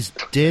always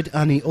did,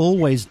 and he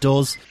always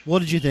does. What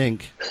did you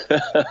think?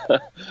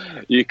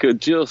 You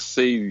could just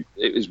see,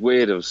 it was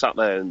weird. I was sat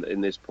there in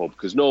this pub,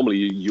 because normally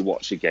you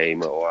watch a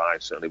game, or I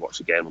certainly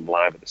watch a game, I'm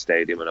live at the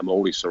stadium, and I'm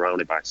always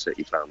surrounded by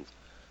City fans.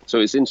 So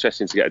it's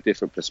interesting to get a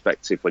different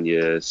perspective when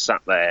you're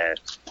sat there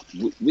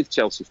with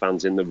Chelsea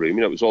fans in the room.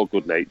 You know, it was all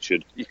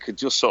good-natured. You could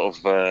just sort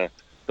of,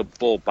 the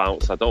ball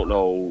bounce. I don't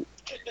know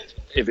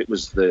if it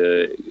was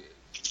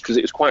because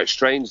it was quite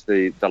strange,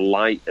 the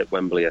light at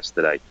Wembley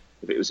yesterday.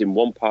 If it was in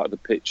one part of the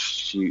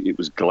pitch, it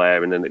was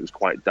glaring, and it was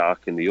quite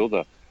dark in the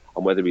other.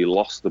 And whether he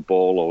lost the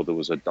ball or there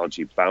was a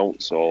dodgy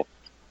bounce, or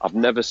I've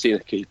never seen a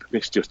keeper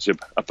misjudge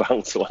a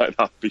bounce like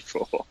that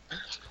before.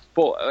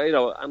 But, you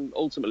know, and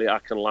ultimately I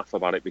can laugh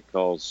about it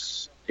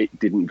because it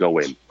didn't go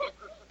in.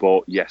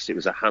 But yes, it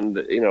was a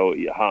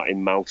heart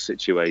in mouth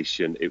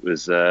situation. It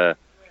was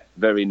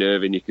very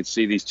nerving. You could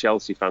see these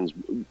Chelsea fans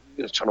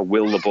trying to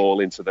will the ball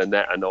into the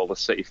net, and all the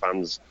City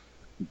fans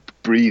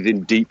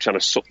breathing deep, trying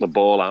to suck the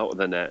ball out of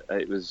the net.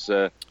 It was,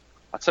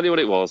 I'll tell you what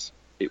it was.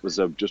 It was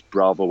a just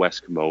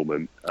Bravo-esque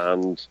moment,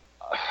 and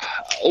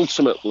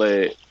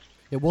ultimately,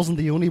 it wasn't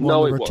the only one.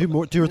 There were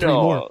two or three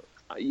more.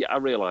 Yeah, I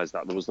realised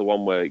that. There was the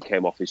one where it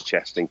came off his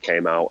chest and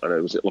came out, and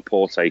it was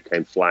Laporte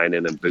came flying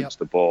in and boots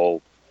the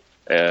ball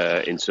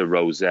into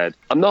row Z.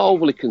 I'm not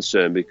overly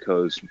concerned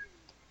because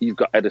you've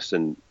got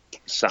Ederson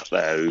sat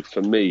there who,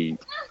 for me,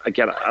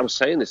 again, I was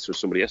saying this to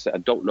somebody yesterday, I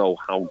don't know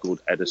how good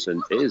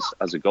Ederson is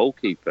as a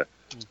goalkeeper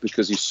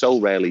because he's so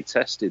rarely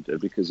tested,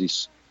 because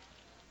he's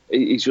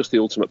just the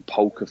ultimate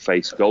poker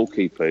face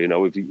goalkeeper. You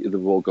know, if the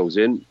ball goes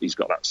in, he's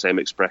got that same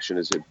expression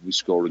as if we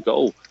score a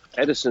goal.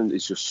 Ederson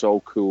is just so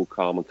cool,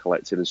 calm and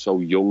collected, and so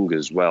young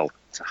as well,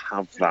 to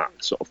have that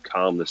sort of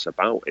calmness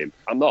about him.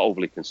 I'm not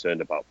overly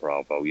concerned about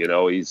Bravo. You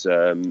know,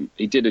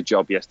 he did a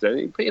job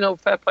yesterday, but, you know,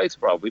 fair play to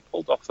Bravo. He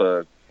pulled off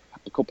a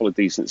couple of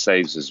decent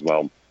saves as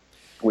well,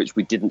 which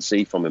we didn't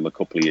see from him a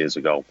couple of years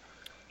ago.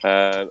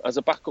 As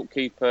a backup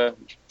keeper,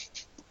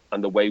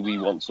 and the way we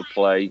want to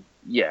play,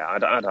 yeah,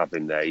 I'd have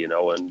him there, you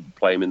know, and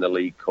play him in the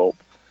League Cup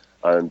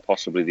and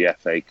possibly the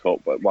FA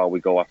Cup, but while we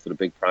go after the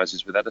big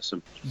prizes with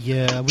Ederson.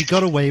 Yeah, we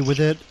got away with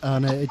it,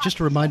 and it just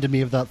reminded me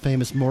of that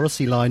famous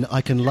Morrissey line,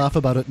 I can laugh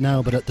about it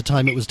now, but at the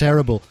time it was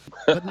terrible.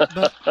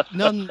 But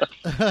nonetheless,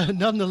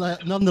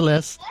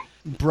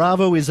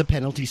 Bravo is a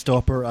penalty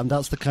stopper, and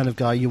that's the kind of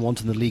guy you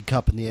want in the League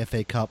Cup and the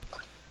FA Cup,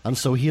 and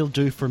so he'll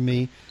do for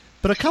me.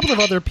 But a couple of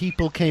other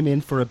people came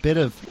in for a bit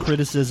of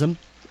criticism.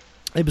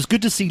 It was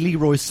good to see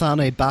Leroy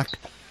Sané back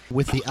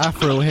with the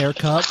afro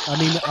haircut. I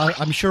mean,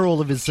 I'm sure all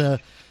of his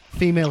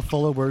female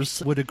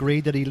followers would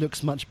agree that he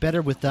looks much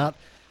better with that.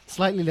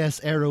 Slightly less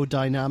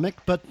aerodynamic.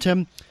 But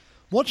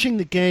watching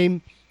the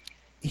game,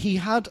 he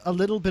had a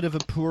little bit of a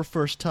poor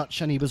first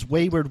touch, and he was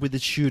wayward with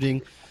his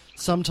shooting.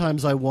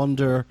 Sometimes I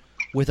wonder,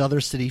 with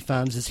other City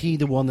fans, is he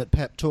the one that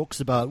Pep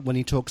talks about when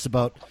he talks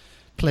about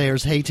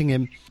players hating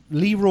him?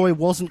 Leroy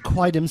wasn't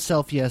quite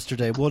himself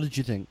yesterday. What did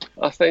you think?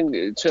 I think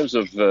in terms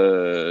of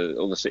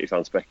other City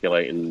fans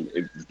speculating,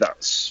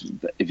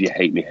 if you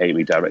hate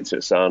me, directed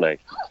at Sané.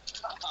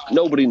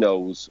 Nobody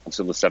knows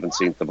until the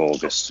 17th of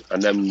August,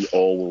 and then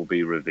all will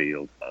be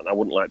revealed. And I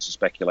wouldn't like to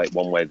speculate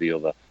one way or the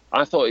other.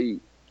 I thought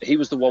he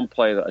was the one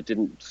player that I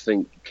didn't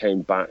think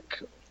came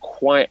back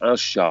quite as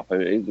sharp. I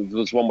mean, there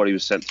was one where he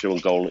was sent through on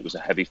goal, and it was a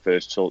heavy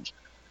first touch.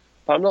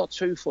 But I'm not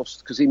too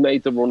fussed because he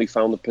made the run, he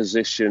found the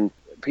position.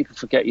 People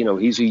forget, you know,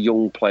 he's a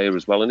young player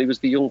as well, and he was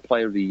the young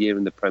player of the year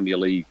in the Premier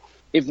League.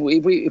 If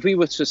we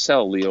were to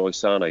sell Leroy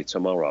Sané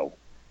tomorrow,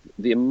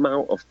 the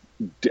amount of,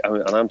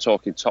 and I'm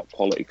talking top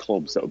quality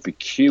clubs that would be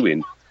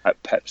queuing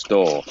at Pep's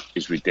door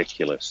is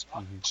ridiculous.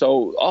 Mm-hmm.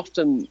 So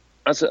often,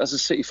 as a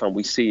City fan,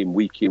 we see him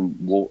week in,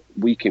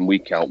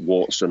 week out,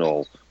 warts and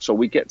all. So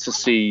we get to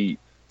see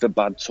the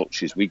bad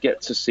touches. We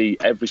get to see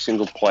every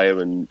single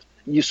player, and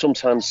you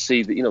sometimes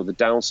see that, you know, the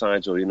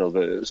downsides, or, you know,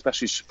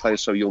 especially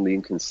players so young, the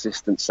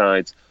inconsistent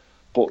sides.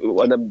 But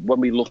and then when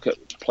we look at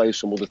players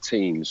from other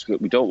teams,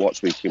 we don't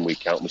watch week in,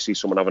 week out, and we see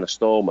someone having a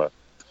stormer,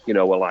 you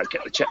know, we're like,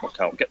 get the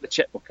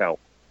checkbook out.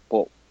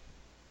 But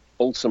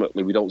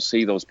ultimately, we don't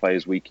see those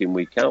players week in,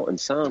 week out. And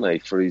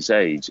Sané, for his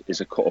age,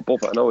 is a cut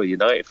above it. I know a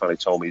United fan who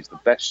told me he's the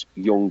best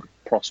young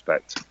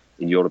prospect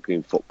in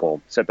European football.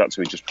 He said that to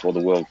me just before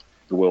the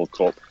World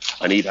Cup,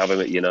 and he'd have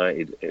him at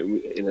United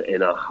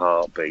in a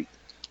heartbeat.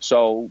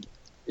 So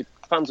if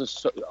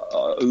fans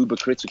are uber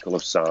critical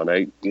of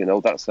Sané, you know,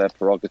 that's their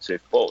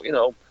prerogative. But, you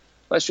know,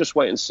 let's just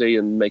wait and see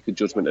and make a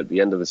judgment at the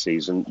end of the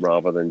season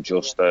rather than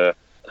just, I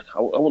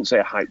wouldn't say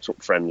a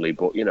hyped-up friendly,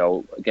 but, you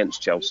know,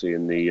 against Chelsea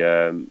in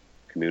the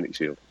Community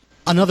Shield.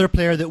 Another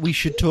player that we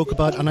should talk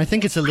about, and I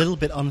think it's a little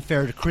bit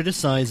unfair to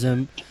criticise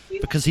him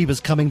because he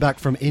was coming back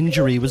from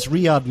injury, was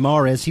Riyad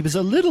Mahrez. He was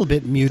a little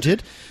bit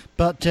muted,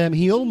 but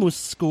he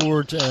almost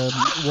scored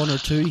one or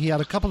two. He had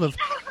a couple of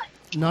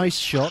nice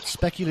shots,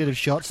 speculative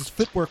shots. His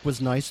footwork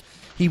was nice.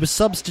 He was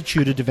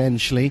substituted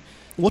eventually.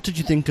 What did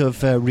you think of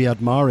Riyad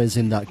Mahrez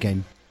in that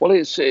game? Well,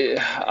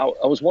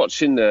 I was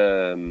watching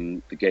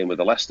the game with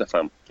a Leicester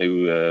fan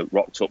who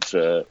rocked up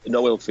to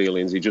no ill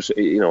feelings. He just,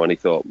 and he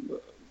thought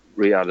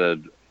Riyadh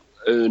had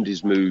earned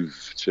his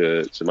move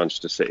to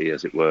Manchester City,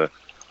 as it were.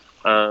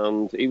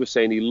 And he was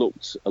saying he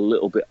looked a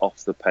little bit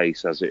off the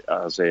pace,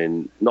 as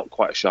in not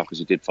quite as sharp as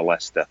he did for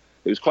Leicester.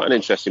 It was quite an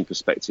interesting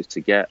perspective to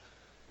get.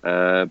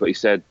 But he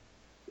said,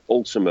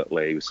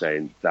 ultimately, he was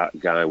saying that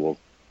guy will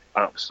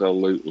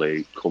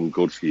absolutely come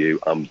good for you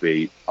and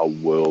be a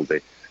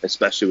worldie,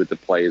 especially with the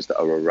players that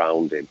are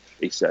around him.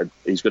 He said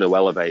he's going to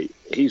elevate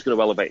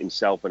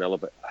himself and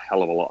elevate a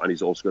hell of a lot, and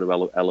he's also going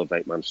to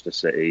elevate Manchester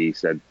City. He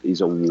said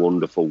he's a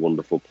wonderful,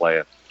 wonderful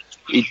player.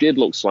 He did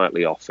look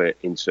slightly off it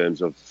in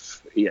terms of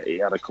he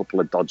had a couple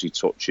of dodgy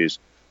touches,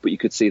 but you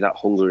could see that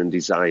hunger and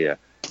desire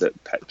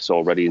that Pep's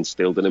already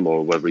instilled in him,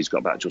 or whether he's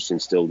got that just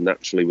instilled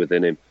naturally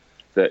within him,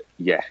 that,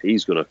 yeah,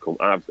 he's going to come.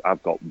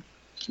 I've got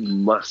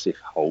massive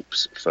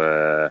hopes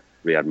for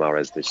Riyad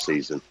Mahrez this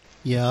season.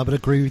 Yeah, I would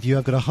agree with you.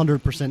 I've got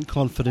 100%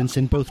 confidence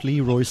in both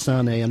Leroy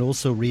Sané and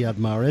also Riyad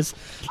Mahrez.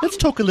 Let's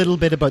talk a little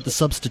bit about the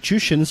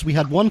substitutions. We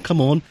had one come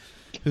on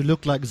who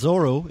looked like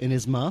Zorro in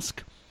his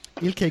mask,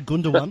 Ilkay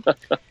Gundogan.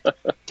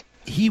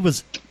 He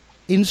was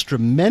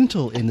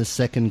instrumental in the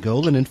second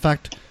goal, and in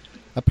fact,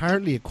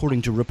 apparently,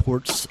 according to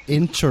reports,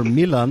 Inter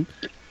Milan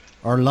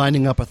are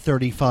lining up a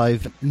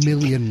 £35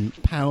 million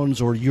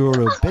or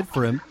euro bid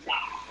for him.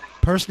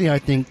 Personally, I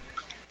think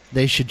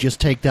they should just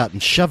take that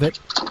and shove it.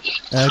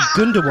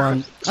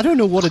 Gundogan, I don't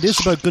know what it is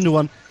about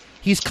Gundogan.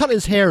 He's cut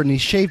his hair and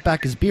he's shaved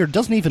back his beard.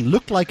 Doesn't even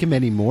look like him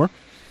anymore.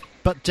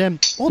 But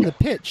on the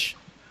pitch,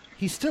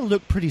 he still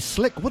looked pretty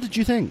slick. What did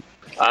you think?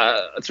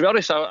 To be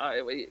honest,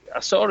 I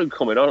saw him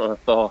coming on and I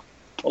thought,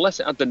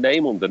 unless it had the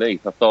name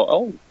underneath, I thought,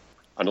 oh,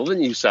 another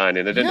new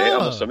signing, I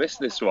must have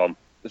missed this one.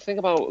 The thing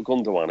about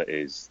Gundogan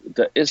is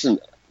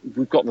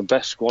we've got the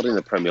best squad in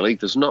the Premier League.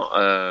 There's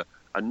not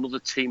another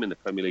team in the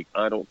Premier League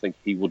I don't think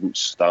he wouldn't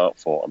start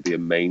for and be a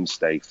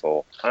mainstay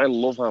for. I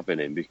love having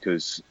him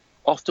because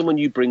often when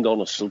you bring on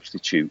a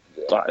substitute,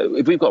 like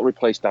if we've got to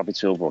replace David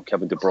Silva or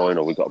Kevin De Bruyne,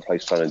 or we've got to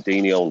replace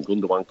Fernandinho and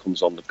Gundogan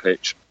comes on the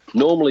pitch,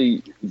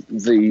 normally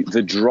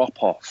the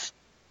drop-off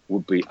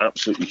would be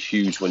absolutely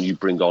huge when you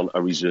bring on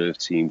a reserve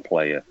team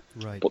player.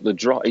 Right. But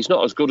he's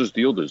not as good as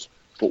the others,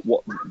 but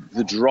what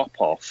the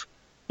drop-off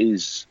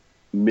is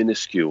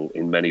minuscule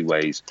in many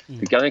ways.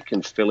 The guy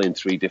can fill in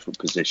 3 different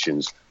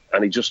positions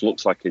and he just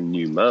looks like a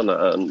new man.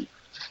 And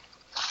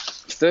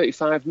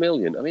 35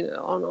 million, I mean,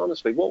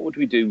 honestly, what would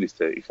we do with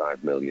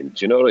 35 million?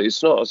 Do you know,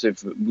 it's not as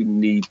if we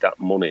need that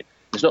money.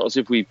 It's not as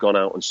if we've gone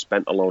out and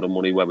spent a load of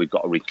money where we've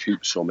got to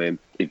recoup some in.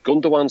 If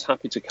Gundogan's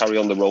happy to carry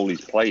on the role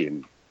he's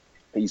playing,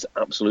 he's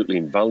absolutely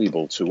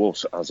invaluable to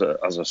us as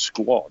a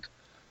squad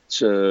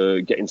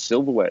to getting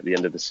silverware at the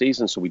end of the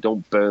season, so we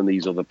don't burn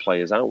these other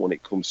players out when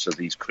it comes to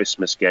these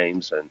Christmas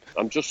games. And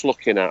I'm just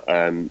looking at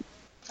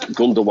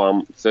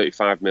Gundogan,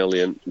 35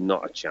 million,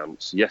 not a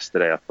chance.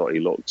 Yesterday I thought he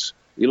looked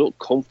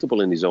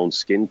comfortable in his own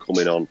skin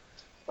coming on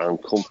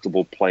and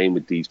comfortable playing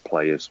with these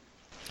players.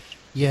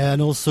 Yeah,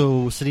 and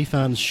also City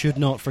fans should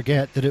not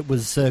forget that it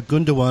was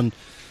Gundogan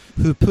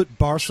who put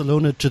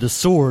Barcelona to the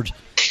sword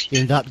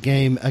in that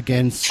game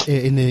against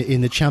in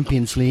the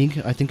Champions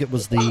League. I think it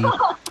was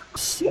the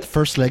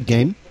first leg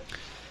game.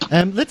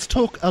 Let's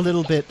talk a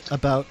little bit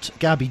about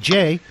Gabby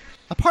J.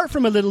 Apart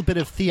from a little bit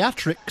of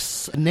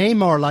theatrics,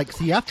 Neymar-like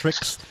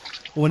theatrics,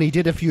 when he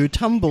did a few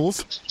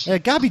tumbles,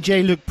 Gabby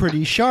J looked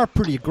pretty sharp,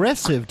 pretty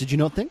aggressive. Did you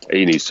not think?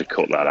 He needs to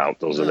cut that out,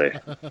 doesn't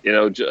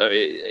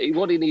he?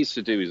 What he needs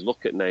to do is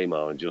look at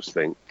Neymar and just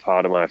think,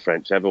 pardon my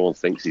French, everyone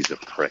thinks he's a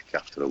prick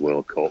after the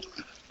World Cup.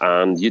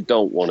 And you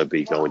don't want to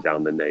be going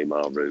down the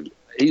Neymar route.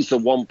 He's the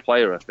one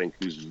player, I think,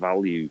 whose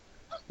value,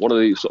 one of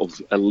the sort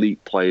of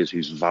elite players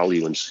whose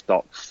value and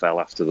stock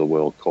fell after the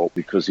World Cup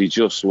because he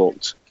just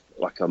looked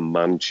like a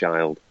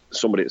man-child.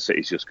 Somebody at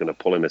City's just going to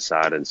pull him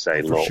aside and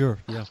say, look, sure,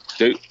 yeah.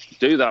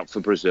 do that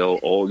for Brazil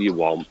all you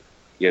want,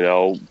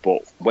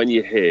 but when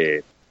you're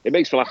here, it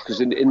makes me laugh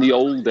because in the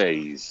old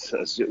days,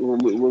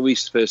 when we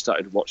first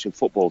started watching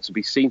football, to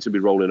be seen to be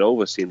rolling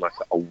over seemed like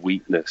a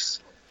weakness.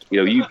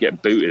 You'd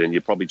get booted and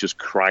you'd probably just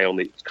cry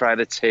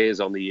the tears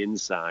on the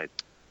inside.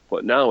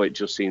 But now it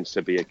just seems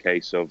to be a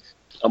case of,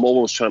 I'm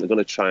almost going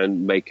to try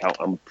and make out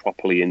I'm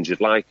properly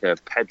injured. Like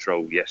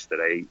Pedro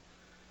yesterday,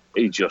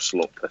 he just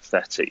looked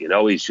pathetic.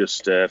 He's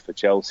just for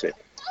Chelsea,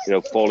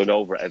 falling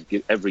over at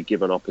every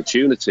given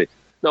opportunity.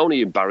 Not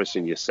only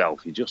embarrassing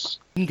yourself, you just...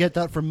 You can get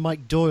that from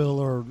Mike Doyle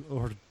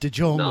or De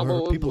Jong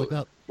or people like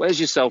that. Where's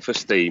your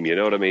self-esteem, you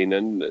know what I mean?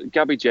 And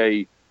Gabby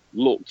J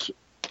looked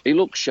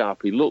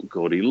sharp, he looked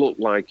good, he looked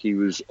like he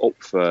was up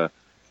for...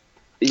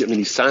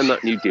 he signed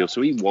that new deal,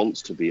 so he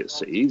wants to be at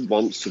City, he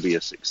wants to be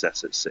a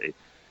success at City.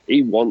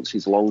 He wants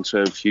his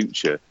long-term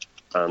future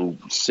and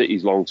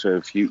City's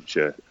long-term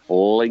future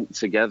linked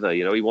together.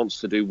 He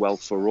wants to do well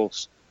for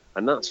us,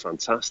 and that's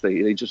fantastic.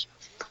 He just,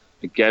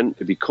 again,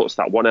 if he cuts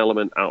that one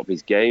element out of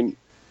his game,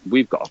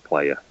 we've got a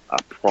player,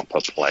 a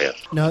proper player.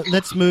 Now,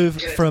 let's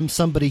move from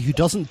somebody who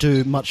doesn't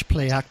do much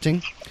play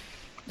acting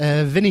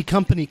Vinny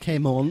Company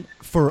came on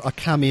for a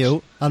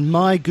cameo, and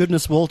my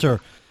goodness, Walter,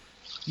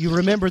 you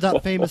remember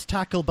that famous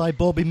tackle by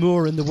Bobby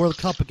Moore in the World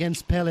Cup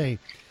against Pele?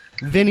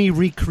 Vinny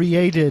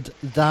recreated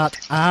that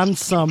and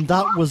some.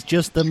 That was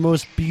just the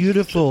most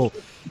beautiful,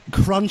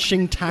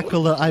 crunching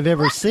tackle that I've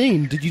ever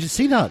seen. Did you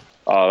see that?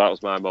 Oh, that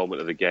was my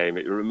moment of the game.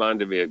 It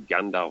reminded me of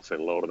Gandalf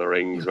in Lord of the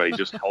Rings, where he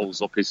just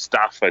holds up his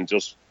staff and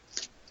just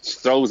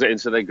throws it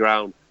into the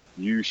ground.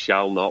 You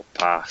shall not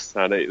pass.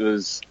 And it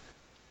was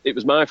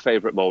my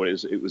favourite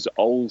moment. It was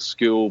old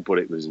school, but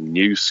it was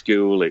new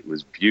school. It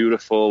was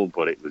beautiful,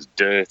 but it was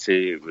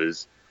dirty. It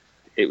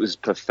was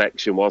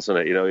perfection, wasn't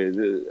it? You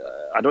know,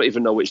 I don't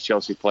even know which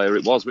Chelsea player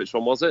it was. Which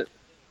one was it?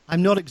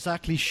 I'm not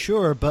exactly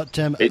sure, but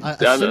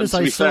as soon as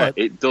I saw it...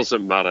 It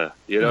doesn't matter.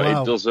 You know,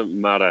 Wow. It doesn't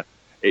matter.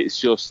 It's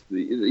just,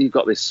 you've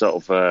got this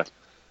sort of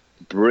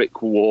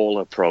brick wall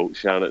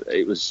approach, and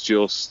it was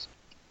just,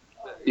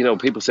 you know,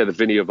 people say the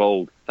Vinny of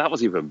old. That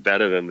was even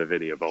better than the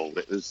Vinny of old.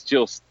 It was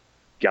just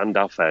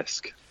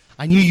Gandalf-esque.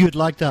 I knew you'd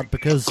like that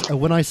because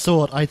when I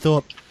saw it, I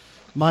thought,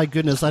 my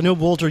goodness, I know,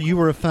 Walter, you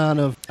were a fan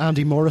of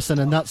Andy Morrison,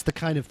 and that's the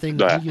kind of thing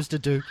that he used to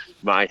do.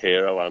 My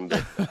hero,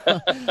 Andy.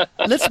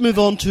 Let's move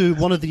on to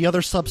one of the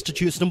other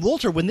substitutes. And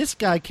Walter, when this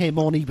guy came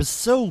on, he was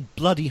so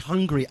bloody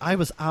hungry. I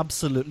was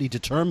absolutely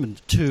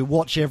determined to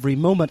watch every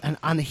moment,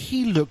 and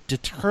he looked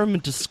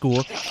determined to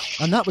score,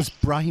 and that was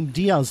Brahim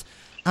Diaz.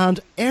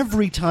 And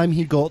every time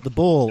he got the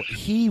ball,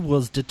 he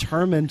was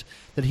determined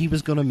that he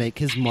was going to make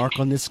his mark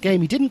on this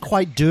game. He didn't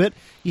quite do it.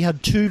 He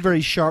had two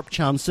very sharp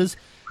chances,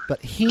 but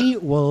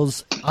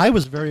I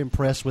was very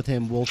impressed with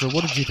him, Walter.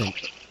 What did you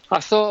think? I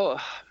thought,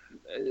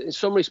 in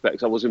some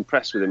respects, I was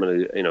impressed with him,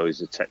 and you know,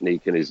 his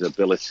technique and his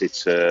ability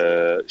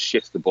to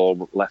shift the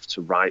ball left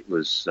to right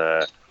was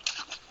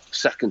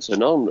second to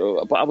none.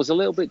 But I was a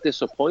little bit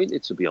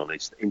disappointed, to be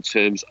honest, in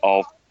terms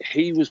of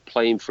he was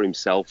playing for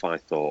himself, I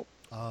thought.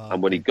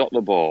 And when he got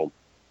the ball,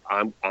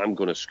 I'm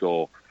going to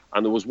score.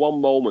 And there was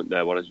one moment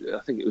there where I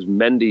think it was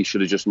Mendy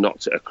should have just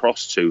knocked it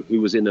across to, who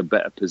was in a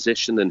better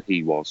position than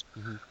he was.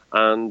 Mm-hmm.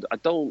 And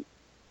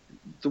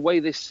the way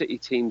this City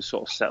team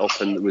sort of set up,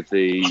 and with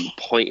the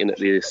pointing at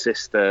the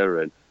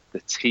assister and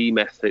the team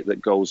ethic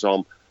that goes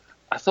on,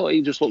 I thought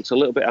he just looked a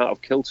little bit out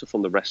of kilter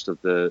from the rest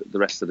of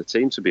the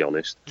team, to be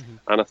honest. Mm-hmm.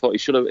 And I thought he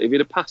should have, if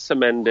he'd have passed to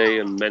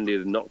Mendy and Mendy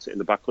had knocked it in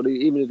the back, or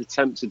even if he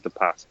attempted the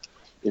pass,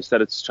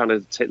 instead of trying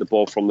to take the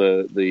ball from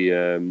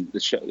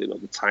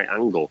the tight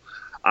angle,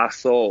 I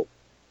thought,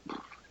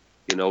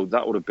 you know,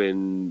 that would have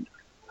been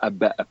a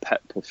better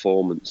Pep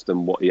performance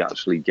than what he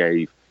actually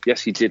gave.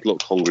 Yes, he did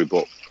look hungry,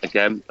 but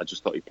again, I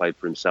just thought he played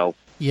for himself.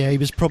 Yeah, he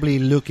was probably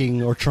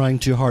looking or trying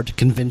too hard to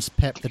convince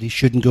Pep that he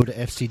shouldn't go to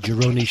FC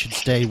Girona, he should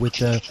stay with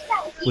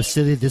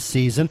City this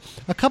season.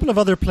 A couple of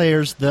other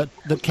players that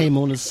came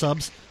on as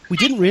subs. We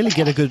didn't really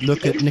get a good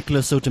look at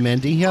Nicolas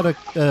Otamendi. He had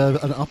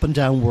an up and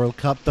down World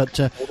Cup, but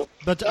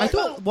I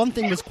thought one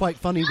thing was quite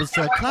funny was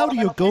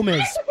Claudio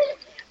Gomez.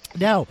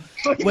 Now,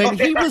 when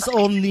he was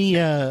on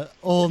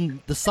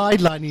the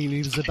sideline and he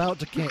was about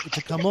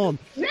to come on,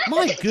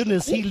 my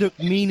goodness, he looked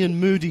mean and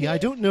moody. I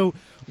don't know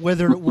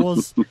whether it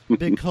was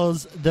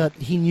because that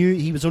he knew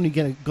he was only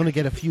going to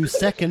get a few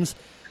seconds,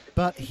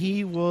 but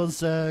he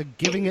was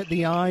giving it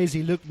the eyes.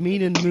 He looked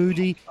mean and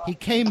moody. He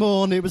came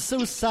on. It was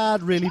so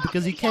sad, really,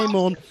 because he came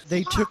on.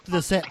 They took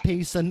the set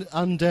piece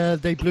and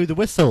they blew the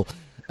whistle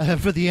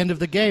for the end of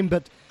the game.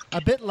 But a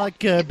bit like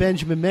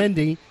Benjamin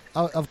Mendy,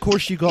 of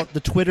course, you got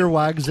the Twitter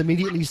wags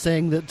immediately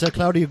saying that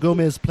Claudio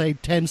Gomez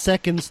played 10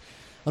 seconds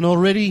and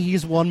already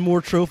he's won more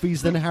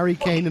trophies than Harry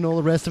Kane and all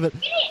the rest of it.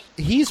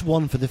 He's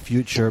one for the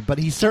future, but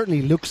he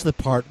certainly looks the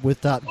part with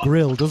that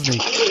grill,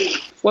 doesn't he?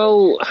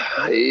 Well,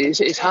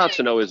 it's hard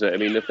to know, isn't it? I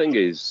mean, the thing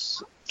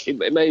is,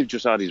 it may have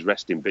just had his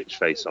resting bitch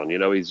face on. You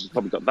know, he's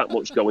probably got that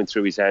much going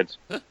through his head.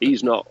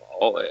 He's not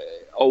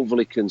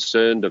overly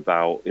concerned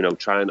about, you know,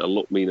 trying to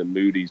look mean and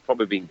moody. He's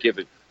probably been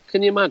given.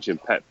 Can you imagine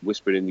Pep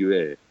whispering in your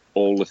ear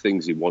all the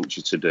things he wants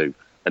you to do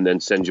and then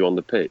send you on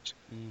the pitch?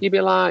 You'd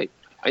be like,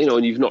 you know,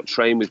 and you've not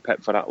trained with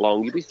Pep for that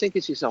long, you'd be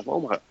thinking to yourself,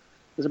 oh my,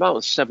 there's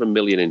about 7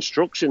 million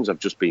instructions I've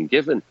just been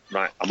given.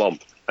 Right, I'm on.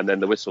 And then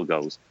the whistle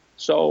goes.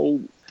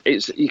 So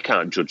you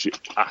can't judge it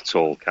at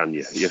all, can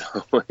you? You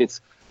know,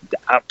 it's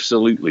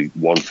absolutely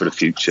one for the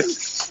future.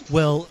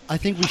 Well, I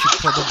think we should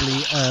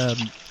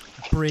probably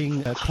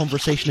bring a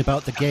conversation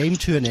about the game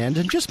to an end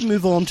and just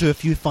move on to a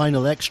few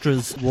final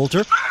extras,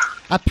 Walter.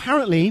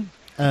 Apparently,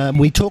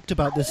 we talked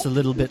about this a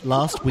little bit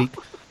last week.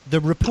 The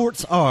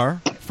reports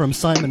are from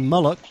Simon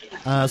Mullock.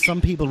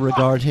 Some people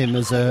regard him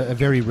as a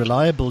very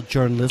reliable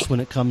journalist when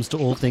it comes to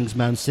all things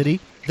Man City.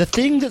 The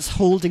thing that's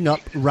holding up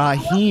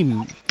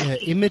Raheem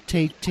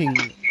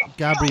imitating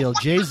Gabriel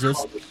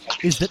Jesus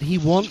is that he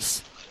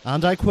wants,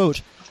 and I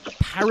quote,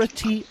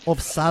 parity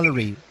of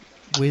salary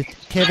with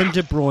Kevin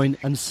De Bruyne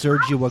and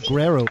Sergio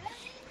Aguero.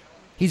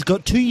 He's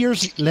got 2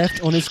 years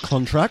left on his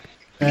contract.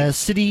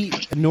 City,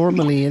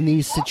 normally in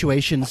these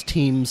situations,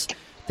 teams,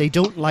 they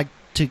don't like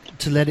to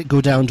let it go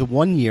down to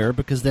 1 year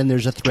because then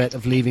there's a threat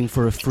of leaving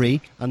for a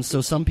free. And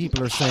so some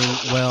people are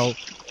saying, well,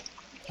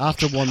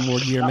 after one more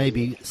year,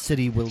 maybe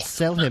City will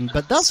sell him.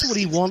 But that's what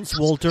he wants,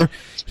 Walter.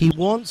 He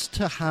wants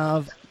to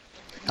have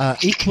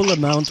equal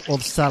amount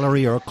of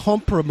salary or a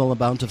comparable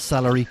amount of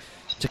salary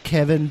to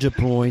Kevin De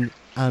Bruyne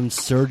and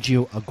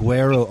Sergio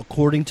Aguero,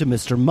 according to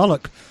Mr.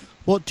 Mullock.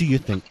 What do you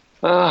think?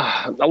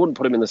 I wouldn't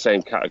put him in the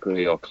same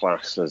category or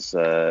class as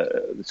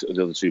the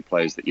other two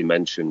players that you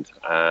mentioned.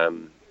 I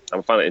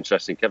find it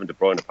interesting. Kevin De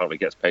Bruyne apparently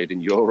gets paid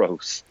in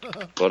euros,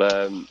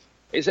 but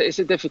it's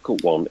a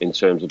difficult one in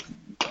terms of.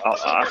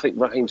 I think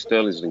Raheem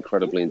Sterling is an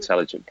incredibly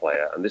intelligent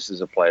player, and this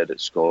is a player that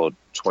scored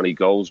 20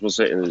 goals, was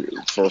it,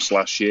 for us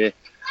last year?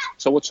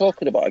 So we're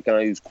talking about a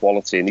guy who's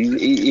quality, and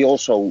he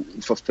also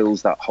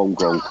fulfills that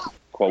homegrown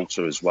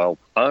quota as well.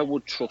 I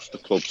would trust the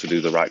club to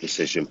do the right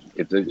decision.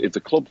 If the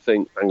club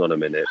think, hang on a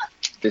minute,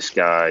 this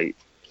guy,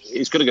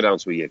 he's going to go down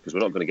to a year because we're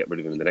not going to get rid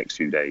of him in the next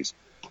few days.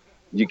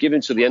 You give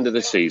him to the end of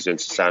the season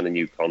to sign a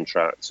new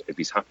contract if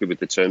he's happy with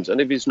the terms, and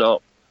if he's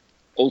not,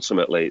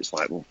 ultimately it's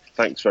like, well,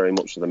 thanks very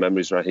much for the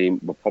memories, Raheem.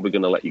 We're probably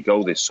going to let you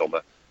go this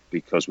summer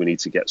because we need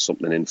to get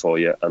something in for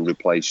you and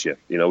replace you.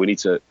 You know, we need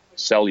to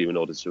sell you in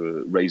order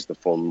to raise the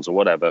funds or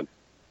whatever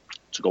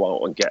to go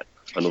out and get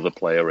another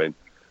player in.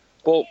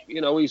 But,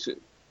 you know,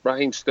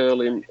 Raheem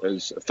Sterling,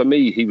 for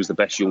me, he was the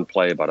best young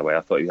player, by the way.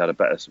 I thought he had a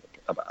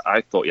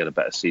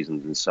better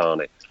season than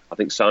Sane. I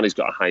think Sane's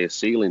got a higher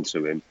ceiling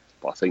to him,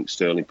 but I think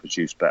Sterling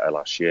produced better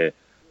last year.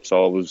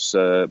 So I was,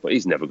 but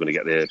he's never going to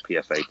get the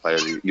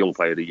PFA Young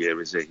Player of the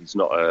Year, is he? He's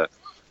not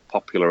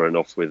popular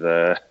enough with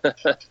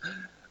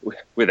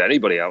with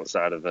anybody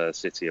outside of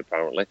City,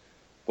 apparently.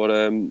 But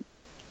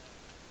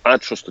I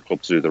trust the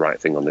club to do the right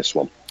thing on this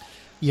one.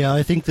 Yeah,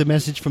 I think the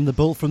message from the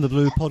Bolt from the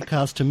Blue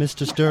podcast to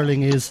Mr.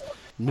 Sterling is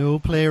no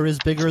player is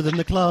bigger than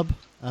the club,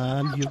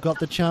 and you've got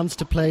the chance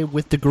to play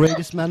with the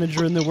greatest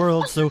manager in the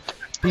world, so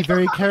be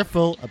very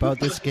careful about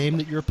this game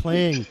that you're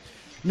playing.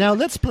 Now,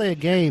 let's play a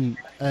game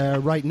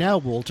right now,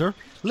 Walter.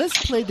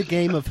 Let's play the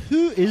game of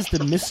who is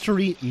the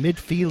mystery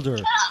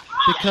midfielder.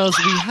 Because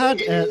we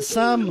had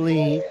Sam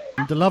Lee,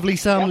 the lovely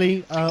Sam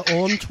Lee,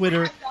 on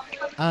Twitter,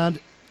 and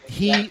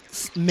he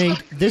made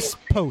this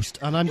post,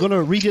 and I'm going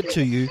to read it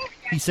to you.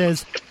 He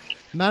says,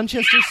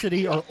 Manchester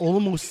City are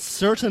almost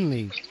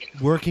certainly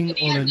working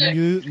on a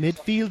new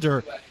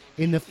midfielder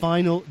in the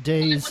final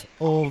days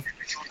of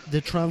the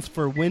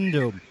transfer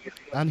window.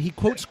 And he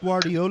quotes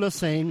Guardiola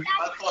saying,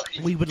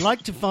 we would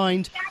like to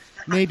find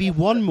maybe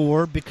one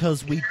more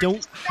because we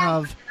don't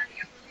have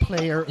a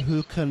player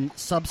who can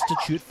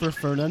substitute for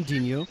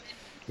Fernandinho.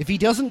 If he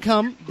doesn't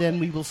come, then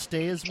we will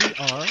stay as we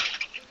are.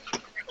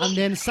 And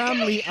then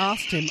Sam Lee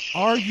asked him,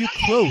 are you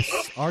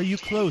close? Are you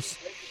close?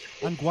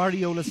 And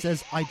Guardiola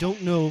says, I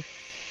don't know.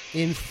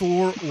 In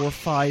 4 or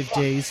 5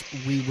 days,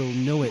 we will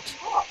know it.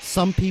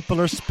 Some people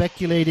are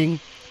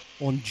speculating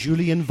on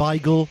Julian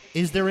Weigl.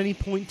 Is there any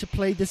point to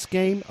play this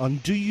game?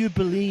 And do you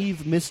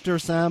believe, Mr.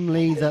 Sam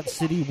Lee, that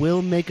City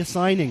will make a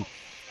signing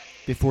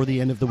before the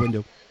end of the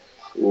window?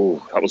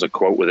 Oh, that was a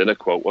quote within a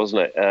quote,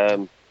 wasn't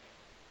it?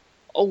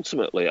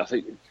 Ultimately, I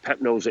think Pep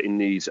knows that he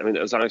needs... I mean,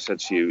 as I said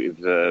to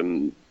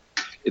you,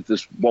 if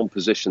there's one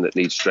position that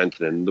needs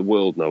strengthening, the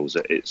world knows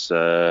it. It's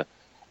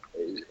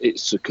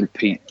to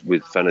compete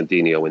with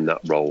Fernandinho in that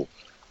role.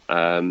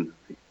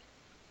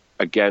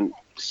 Again,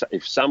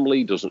 if Sam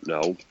Lee doesn't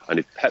know, and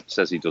if Pep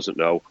says he doesn't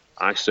know,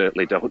 I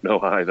certainly don't know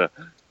either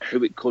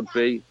who it could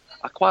be.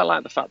 I quite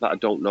like the fact that I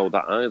don't know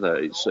that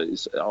either.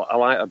 I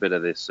like a bit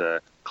of this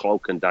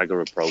cloak and dagger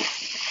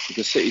approach,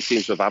 because City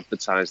seems to have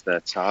advertised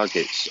their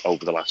targets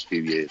over the last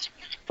few years.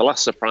 The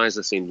last surprise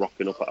I've seen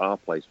rocking up at our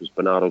place was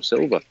Bernardo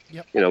Silva.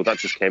 Yep. You know, that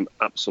just came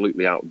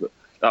absolutely out.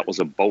 That was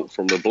a bolt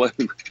from the blue.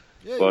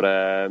 Yeah. But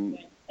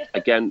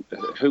again,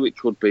 who it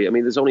could be, I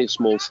mean, there's only a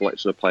small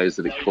selection of players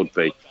that it could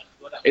be.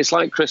 It's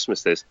like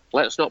Christmas, this.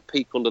 Let's not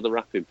peek under the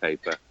wrapping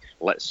paper.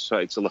 Let's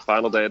wait till the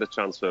final day of the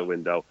transfer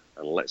window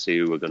and let's see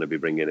who we're going to be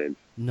bringing in.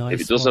 Nice.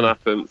 If it doesn't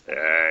happen,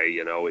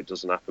 it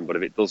doesn't happen. But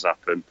if it does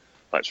happen,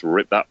 let's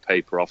rip that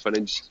paper off. And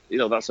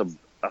that's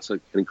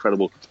an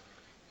incredible.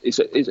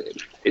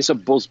 It's a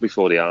buzz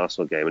before the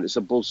Arsenal game, and it's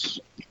a buzz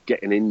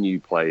getting in new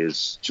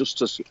players just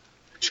to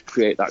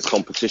create that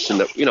competition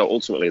that,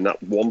 ultimately in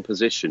that one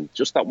position,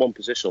 just that one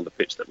position on the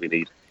pitch that we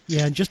need.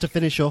 Yeah, and just to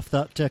finish off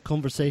that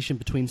conversation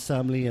between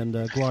Sam Lee and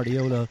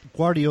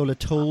Guardiola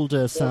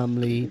told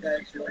Sam Lee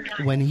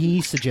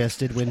when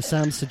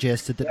Sam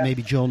suggested that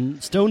maybe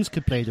John Stones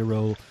could play the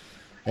role,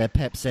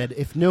 Pep said,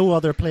 if no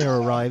other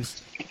player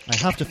arrives, I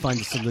have to find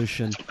a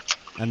solution,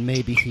 and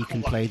maybe he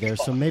can play there.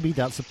 So maybe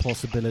that's a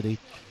possibility.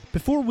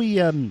 Before we,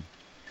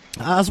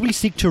 as we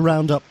seek to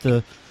round up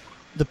the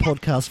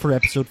podcast for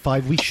episode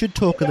 5, we should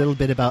talk a little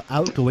bit about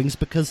outgoings,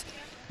 because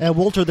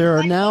Walter, there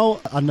are now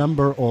a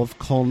number of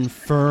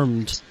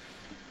confirmed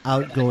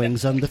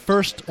outgoings, and the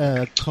first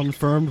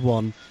confirmed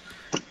one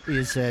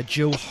is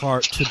Joe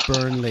Hart to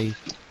Burnley,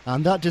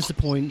 and that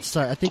disappoints.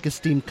 I think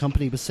Esteemed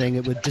Company was saying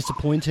it would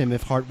disappoint him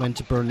if Hart went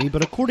to Burnley,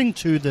 but according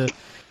to the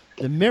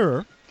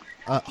Mirror,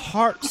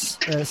 Hart's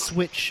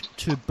switch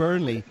to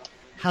Burnley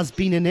has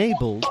been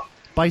enabled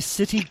by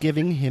City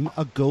giving him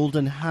a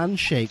golden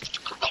handshake,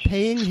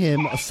 paying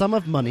him a sum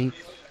of money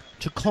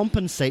to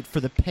compensate for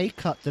the pay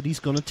cut that he's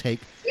going to take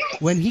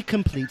when he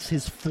completes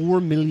his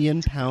 £4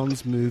 million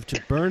move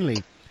to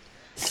Burnley.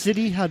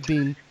 City had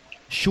been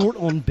short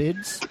on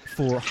bids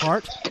for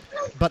Hart,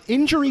 but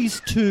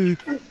injuries to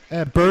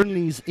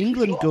Burnley's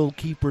England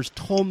goalkeepers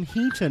Tom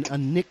Heaton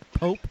and Nick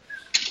Pope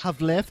have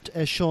left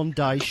Sean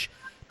Dyche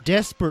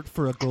desperate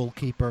for a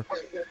goalkeeper.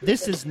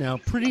 This is now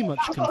pretty much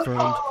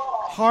confirmed.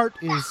 Hart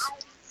is,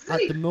 at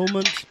the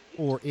moment,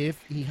 or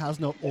if he has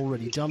not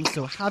already done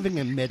so, having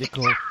a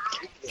medical.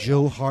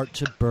 Joe Hart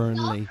to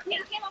Burnley.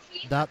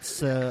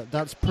 That's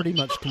pretty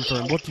much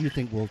confirmed. What do you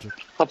think, Walter?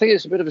 I think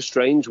it's a bit of a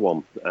strange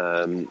one.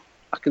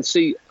 I can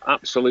see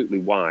absolutely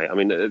why. I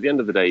mean, at the end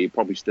of the day, you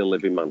probably still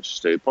live in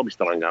Manchester. You probably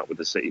still hang out with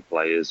the City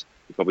players.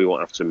 You probably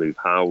won't have to move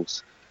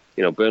house.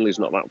 You know, Burnley's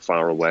not that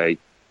far away.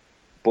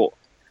 But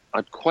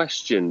I'd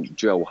question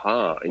Joe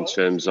Hart in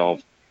terms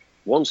of,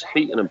 once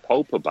Heaton and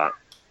Pope are back,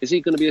 is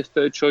he going to be a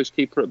third-choice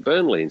keeper at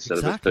Burnley instead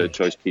of a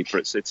third-choice keeper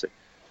at City?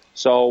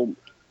 So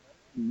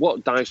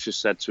what Dyche has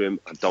said to him,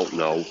 I don't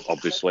know,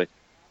 obviously.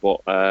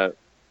 But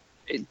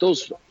it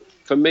does,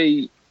 for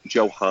me,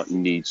 Joe Hart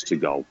needs to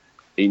go.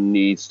 He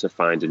needs to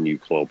find a new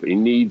club. He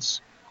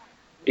needs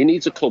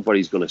a club where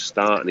he's going to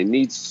start, and he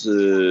needs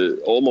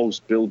to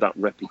almost build that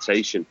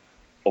reputation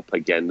up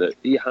again that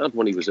he had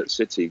when he was at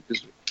City.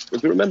 Because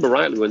if you remember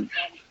rightly,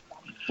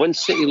 when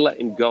City let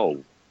him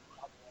go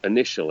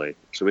initially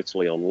to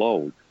Italy on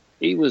loan,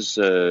 he was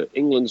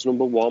England's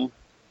number one.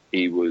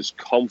 He was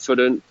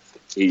confident.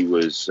 He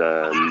was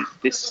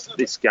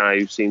this guy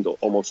who seemed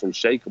almost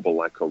unshakable,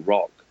 like a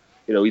rock.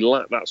 You know, he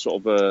lacked that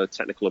sort of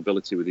technical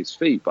ability with his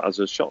feet, but as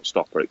a shot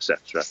stopper,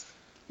 etc.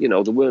 You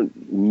know, there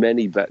weren't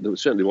many better. There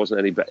certainly wasn't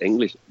any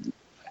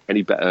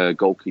better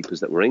goalkeepers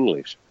that were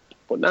English.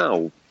 But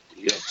now,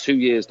 2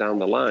 years down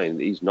the line,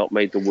 he's not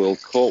made the World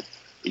Cup.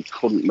 He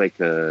couldn't make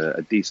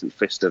a decent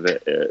fist of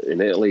it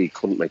in Italy. He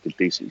couldn't make a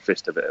decent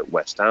fist of it at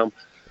West Ham.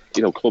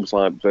 You know, clubs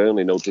like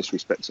Burnley, no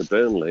disrespect to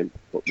Burnley,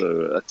 but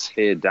they're a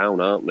tier down,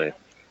 aren't they?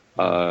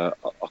 Are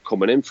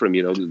coming in for him.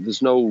 You know,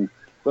 there's no.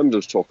 Remember, there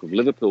was talk of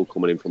Liverpool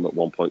coming in from at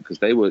one point because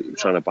they were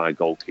trying to buy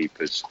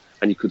goalkeepers,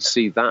 and you could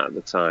see that at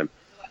the time.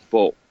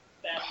 But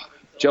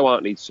Joe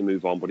Hart needs to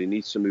move on, but he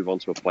needs to move on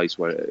to a place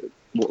where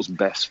what's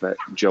best for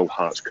Joe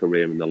Hart's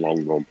career in the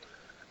long run.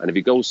 And if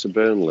he goes to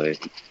Burnley,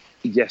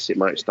 yes, it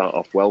might start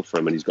off well for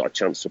him, and he's got a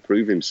chance to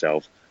prove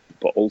himself.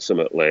 But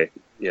ultimately,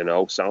 you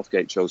know,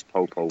 Southgate chose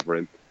Pope over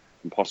him,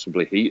 and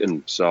possibly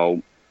Heaton.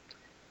 So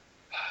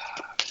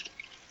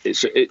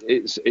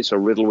it's a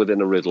riddle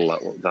within a riddle,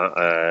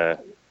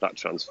 that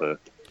transfer.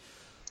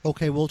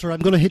 Okay, Walter,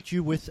 I'm going to hit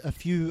you with a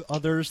few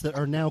others that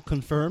are now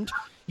confirmed.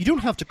 You don't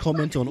have to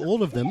comment on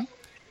all of them,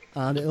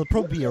 and it'll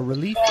probably be a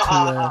relief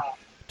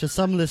to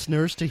some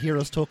listeners to hear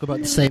us talk about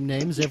the same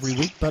names every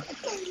week. But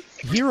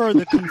here are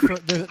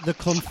the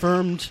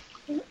confirmed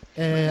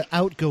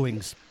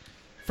outgoings.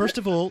 First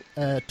of all,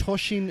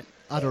 Toshin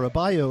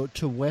Adarabioyo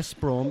to West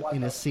Brom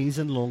in a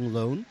season-long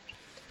loan.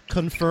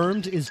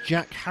 Confirmed is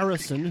Jack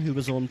Harrison, who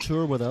was on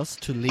tour with us,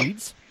 to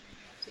Leeds.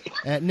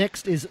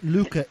 Next is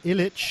Luka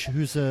Ilic,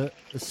 who's a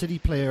City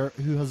player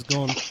who has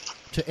gone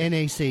to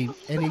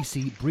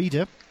NAC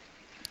Breda.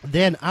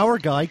 Then our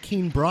guy,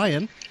 Keane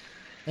Bryan,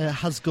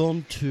 has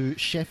gone to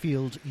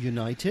Sheffield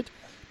United.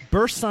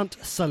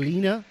 Bersant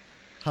Salina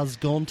has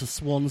gone to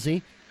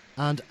Swansea.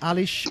 And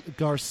Alish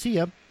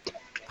Garcia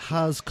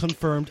has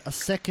confirmed a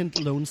second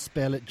loan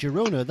spell at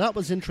Girona. That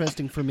was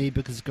interesting for me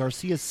because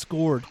Garcia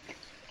scored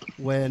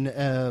when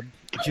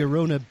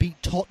Girona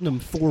beat Tottenham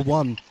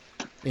 4-1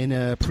 in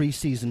a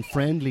pre-season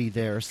friendly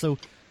there. So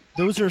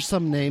those are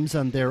some names,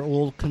 and they're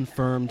all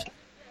confirmed.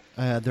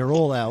 They're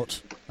all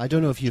out. I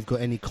don't know if you've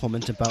got any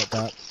comment about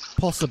that.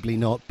 Possibly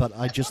not, but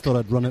I just thought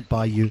I'd run it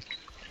by you.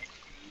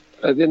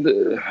 At the end,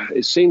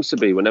 it seems to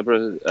be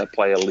whenever a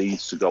player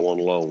leaves to go on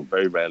loan,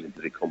 very rarely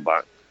do they come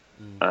back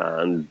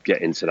and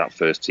get into that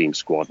first team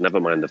squad, never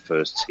mind the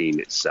first team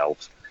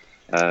itself.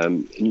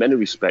 In many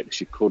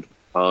respects, you could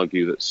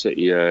argue that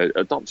City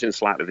adopting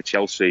slightly the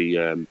Chelsea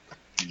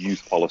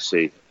youth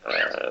policy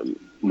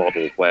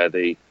model, where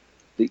they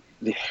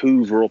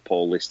hoover up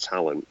all this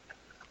talent,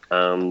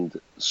 and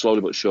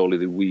slowly but surely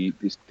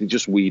they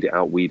just weed it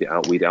out,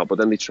 but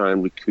then they try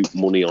and recoup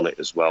money on it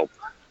as well.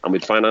 And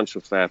with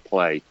financial fair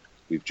play,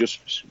 we've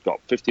just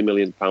got £50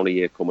 million a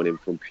year coming in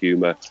from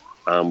Puma,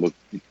 and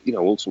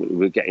ultimately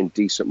we're getting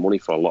decent money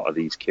for a lot of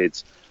these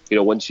kids. You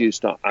know, once you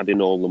start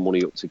adding all the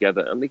money up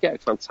together, and they get a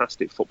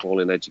fantastic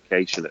footballing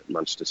education at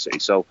Manchester City,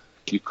 so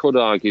you could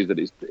argue that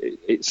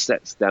it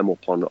sets them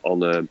up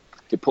on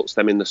it puts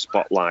them in the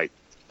spotlight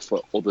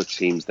for other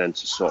teams then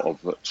to sort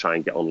of try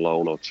and get on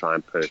loan or try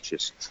and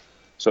purchase.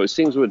 So it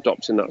seems we're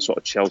adopting that sort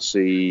of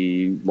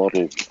Chelsea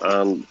model,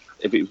 and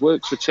if it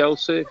works for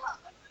Chelsea,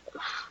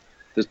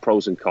 there's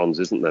pros and cons,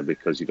 isn't there?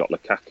 Because you've got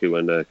Lukaku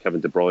and Kevin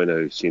De Bruyne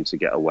who seem to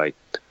get away.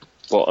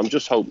 But I'm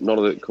just hoping none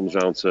of it comes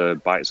around to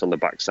bite us on the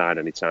backside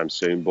anytime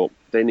soon. But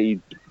they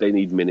need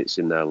minutes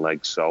in their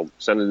legs. So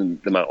sending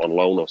them out on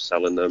loan or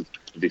selling them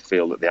if they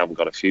feel that they haven't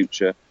got a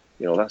future,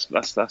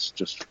 that's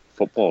just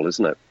football,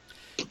 isn't it?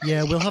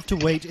 Yeah, we'll have to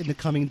wait in the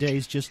coming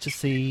days just to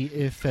see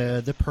if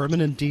the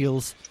permanent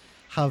deals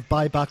have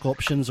buyback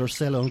options or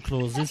sell-on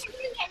clauses.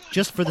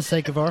 Just for the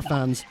sake of our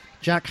fans,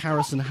 Jack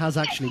Harrison has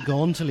actually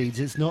gone to Leeds.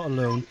 It's not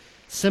alone.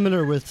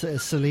 Similar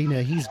with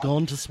Selena, he's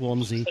gone to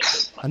Swansea,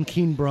 and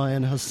Keane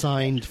Bryan has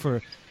signed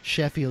for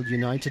Sheffield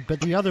United.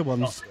 But the other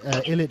ones,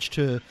 Illich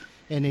to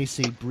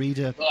NAC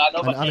Breda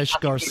and Alex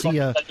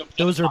Garcia,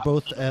 those are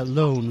both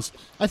loans.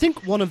 I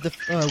think one of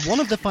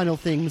the final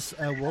things,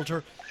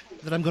 Walter,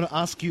 that I'm going to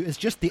ask you is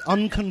just the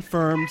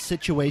unconfirmed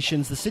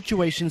situations, the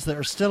situations that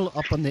are still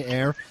up in the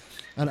air,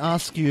 and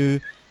ask you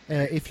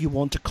if you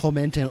want to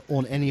comment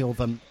on any of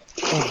them.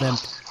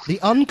 The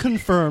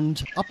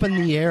unconfirmed, up in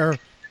the air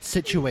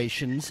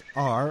situations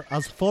are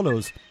as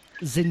follows: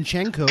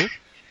 Zinchenko,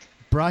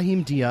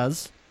 Brahim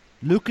Diaz,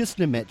 Lucas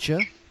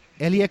Nemecha,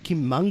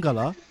 Eliakim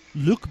Mangala,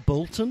 Luke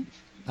Bolton,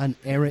 and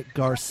Eric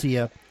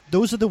Garcia.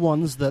 Those are the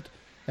ones that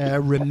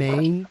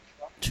remain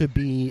to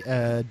be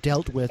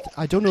dealt with.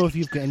 I don't know if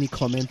you've got any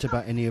comment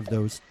about any of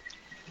those.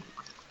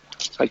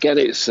 Again,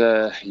 it's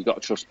you've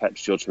got to trust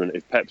Pep's judgment.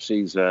 If Pep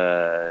sees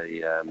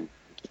a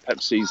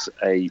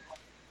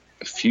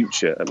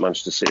future at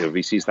Manchester City, or if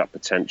he sees that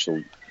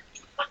potential,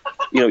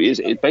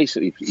 it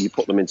basically, you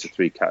put them into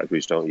three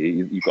categories, don't you?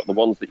 You've got the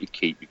ones that you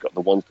keep, you've got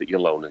the ones that you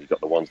loan, and you've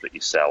got the ones that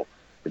you sell.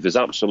 If there's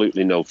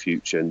absolutely no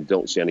future and you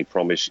don't see any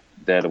promise,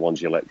 they're the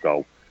ones you let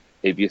go.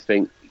 If you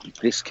think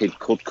this kid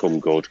could come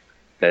good,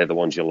 they're the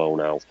ones you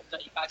loan out.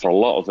 For a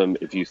lot of them,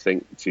 if you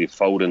think, for your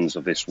Fodens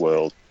of this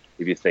world,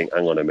 if you think,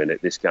 hang on a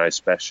minute, this guy's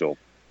special,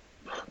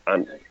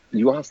 and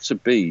you have to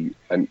be,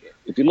 and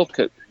if you look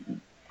at,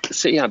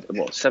 City had,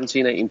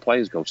 17, 18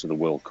 players go to the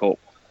World Cup.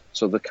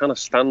 So the kind of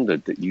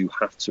standard that you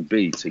have to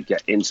be to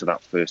get into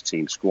that first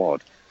team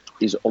squad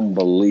is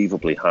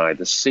unbelievably high.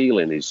 The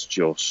ceiling is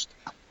just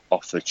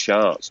off the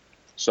charts.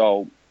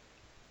 So,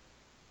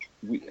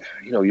 you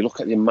look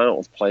at the amount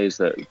of players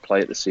that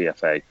play at the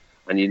CFA,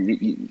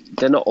 and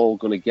they're not all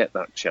going to get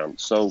that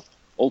chance. So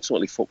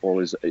ultimately, football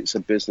it's a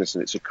business,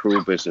 and it's a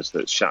cruel business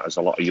that shatters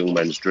a lot of young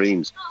men's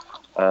dreams.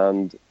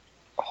 And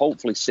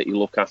hopefully, City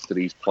look after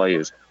these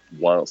players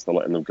whilst they're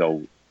letting them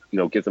go.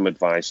 Give them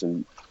advice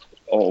and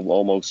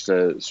almost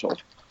sort of,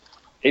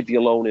 if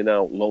you're loan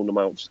them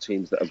out to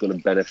teams that are going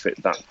to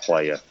benefit that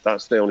player.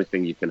 That's the only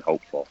thing you can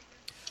hope for.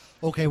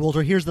 Okay,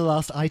 Walter, here's the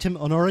last item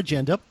on our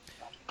agenda.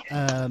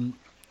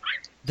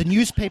 The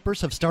newspapers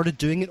have started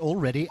doing it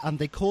already, and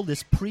they call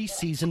this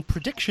pre-season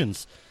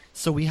predictions.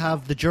 So we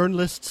have the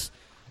journalists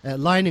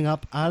lining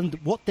up, and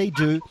what they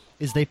do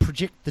is they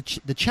predict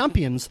the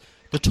champions,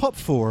 the top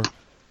four,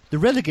 the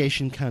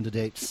relegation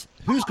candidates,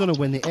 who's going to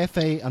win the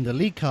FA and the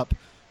League Cup,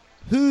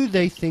 who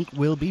they think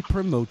will be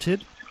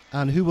promoted,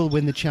 and who will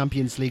win the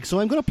Champions League. So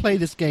I'm going to play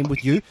this game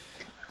with you,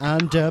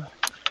 and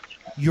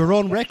you're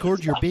on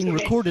record, you're being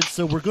recorded,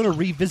 so we're going to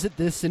revisit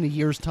this in a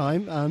year's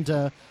time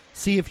and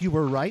see if you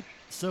were right.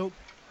 So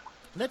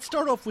let's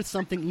start off with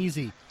something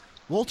easy.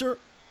 Walter,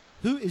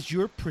 who is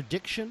your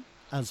prediction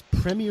as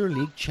Premier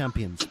League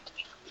champions?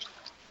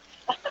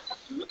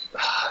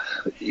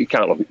 You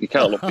can't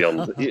look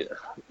beyond.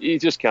 You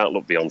just can't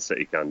look beyond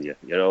City, can you?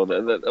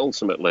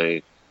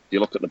 Ultimately, you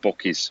look at the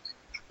bookies.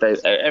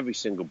 Every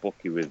single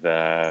bookie with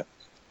half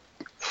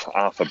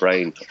a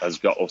brain has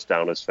got us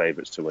down as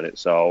favourites to win it.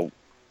 So,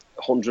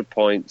 100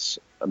 points,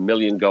 1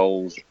 million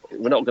goals.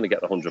 We're not going to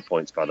get the 100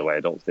 points, by the way. I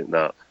don't think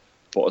that.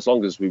 But as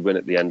long as we win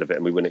at the end of it,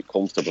 and we win it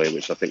comfortably,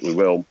 which I think we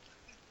will,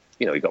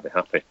 you've got to be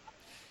happy.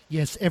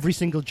 Yes, every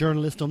single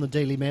journalist on the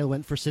Daily Mail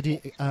went for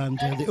City, and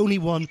the only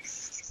one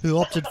who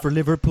opted for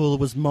Liverpool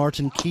was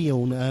Martin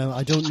Keown.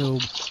 I don't know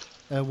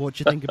what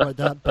you think about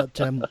that, but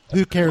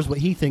who cares what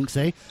he thinks,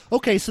 eh?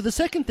 Okay, so the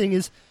second thing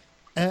is,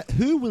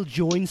 who will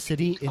join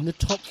City in the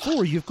top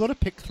four? You've got to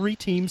pick three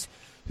teams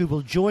who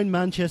will join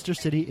Manchester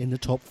City in the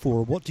top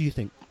four. What do you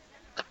think?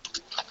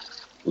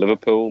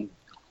 Liverpool.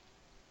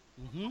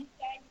 Mm-hmm.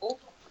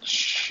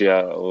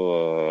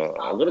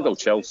 I'm going to go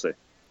Chelsea.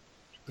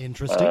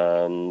 Interesting.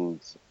 And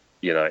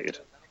United.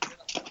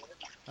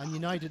 And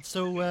United.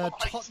 So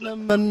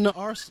Tottenham and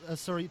I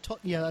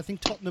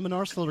think Tottenham and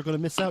Arsenal are going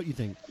to miss out, you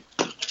think?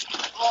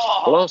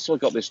 Well, Arsenal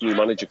got this new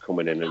manager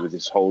coming in with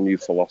this whole new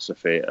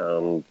philosophy,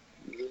 and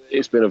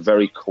it's been a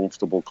very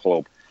comfortable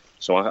club.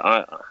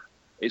 So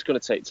it's going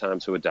to take time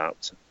to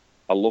adapt.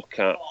 I look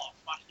at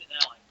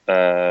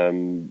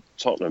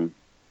Tottenham.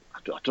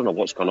 I don't know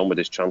what's gone on with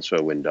this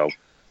transfer window,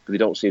 but they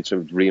don't seem to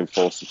have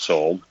reinforced at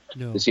all.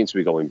 No. They seem to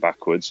be going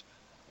backwards.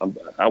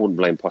 I wouldn't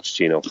blame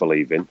Pochettino for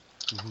leaving.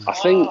 Mm-hmm. I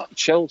think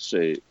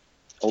Chelsea,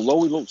 although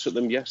we looked at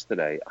them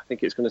yesterday, I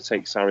think it's going to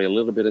take Sarri a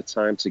little bit of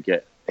time to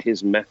get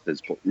his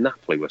methods. But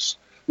Napoli were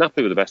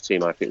the best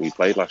team I think we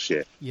played last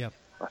year. Yeah,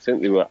 I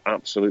think they were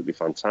absolutely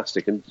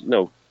fantastic. And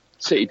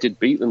City did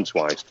beat them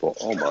twice, but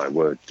oh my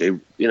word,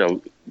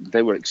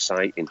 they were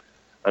exciting.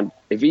 And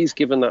if he's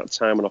given that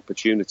time and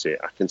opportunity,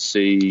 I can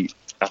see,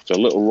 after a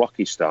little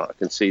rocky start, I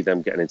can see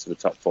them getting into the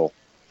top four.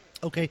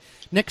 Okay,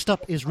 next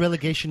up is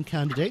relegation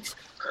candidates.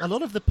 A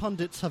lot of the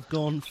pundits have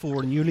gone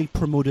for newly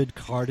promoted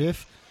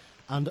Cardiff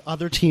and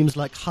other teams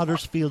like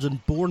Huddersfield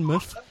and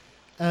Bournemouth.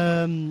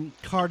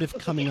 Cardiff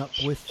coming up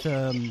with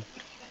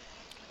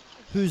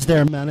who's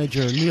their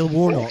manager, Neil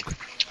Warnock.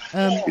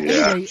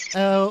 Anyway,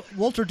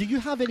 Walter, do you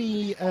have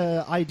any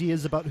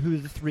ideas about who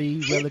the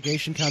 3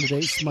 relegation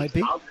candidates might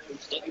be?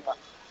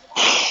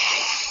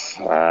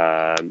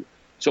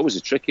 It's always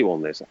a tricky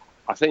one, this.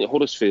 I think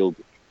Huddersfield,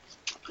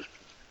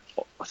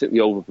 they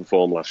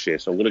overperformed last year,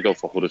 so I'm going to go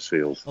for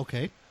Huddersfield.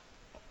 Okay.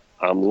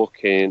 I'm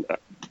looking at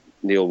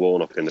Neil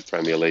Warnock in the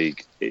Premier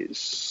League.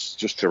 It's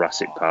just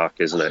Jurassic Park,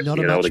 isn't it? Not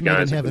a match made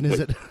in heaven, is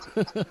it?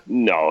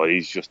 No,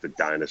 he's just a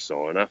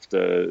dinosaur. And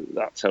after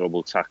that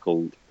terrible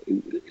tackle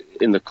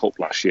in the Cup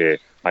last year,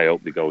 I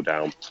hope they go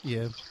down.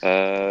 Yeah.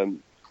 Do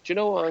you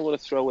know what I'm going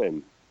to throw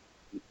in?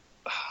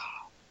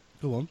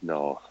 Go on.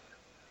 No.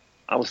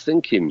 I was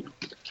thinking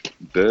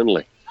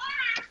Burnley.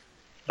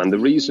 And the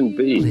reason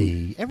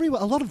being... a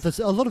lot of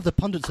the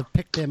pundits have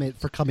picked them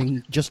for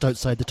coming just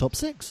outside the top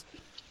 6.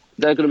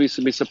 They're going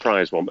to be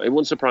surprised one. It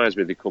wouldn't surprise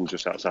me if they come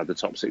just outside the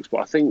top 6. But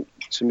I think,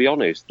 to be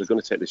honest, they're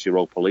going to take this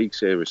Europa League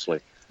seriously.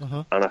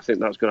 Uh-huh. And I think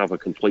that's going to have a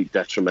complete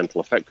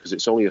detrimental effect because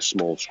it's only a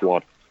small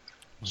squad.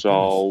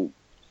 So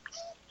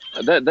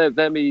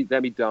they're me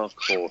dark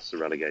horse to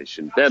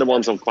relegation. They're the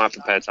ones I'm quite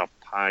prepared to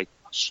have pie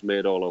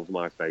smeared all over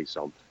my face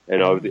on. You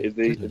know, if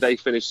they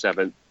finish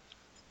 7th,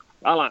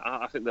 I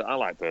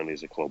like Burnley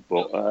as a club,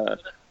 but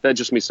they're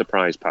just my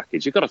surprise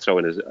package. You've got to throw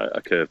in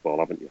a curveball,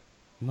 haven't you?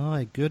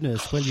 My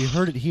goodness. Well, you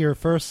heard it here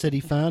first,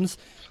 City fans.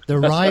 The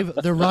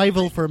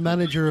rival for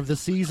manager of the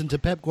season to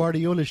Pep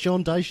Guardiola,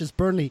 Sean Dyche's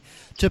Burnley,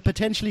 to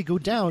potentially go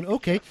down.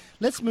 Okay,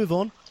 let's move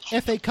on.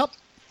 FA Cup.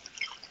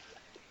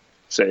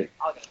 Say.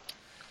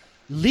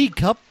 League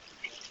Cup.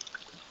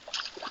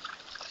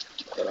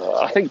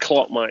 I think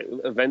Klopp might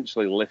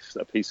eventually lift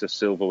a piece of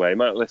silverware. He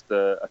might lift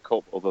a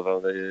cup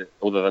other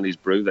than his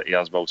brew that he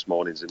has most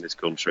mornings in this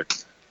country.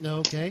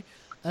 Okay.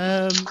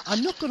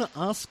 I'm not going to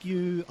ask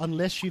you,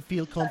 unless you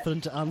feel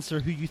confident to answer,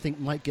 who you think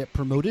might get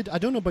promoted. I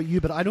don't know about you,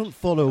 but I don't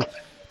follow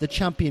the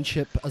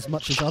Championship as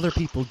much as other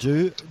people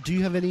do. Do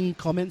you have any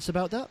comments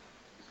about that?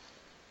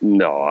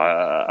 No,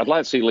 I'd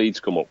like to see Leeds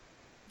come up.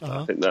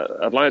 Uh-huh. I think that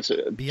I'd like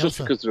to, Bielsa. just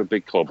because they're a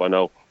big club, I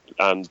know,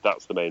 and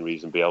that's the main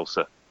reason,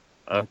 Bielsa.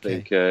 I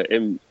think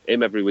him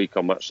every week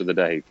on Match of the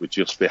Day would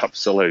just be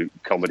absolute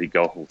comedy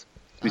gold.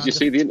 Did you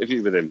see the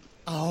interview with him?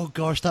 Oh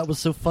gosh, that was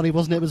so funny,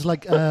 wasn't it? It was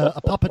like a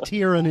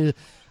puppeteer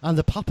and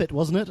the puppet,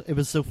 wasn't it? It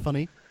was so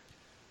funny.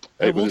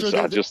 It was.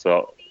 Walter, I just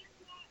thought.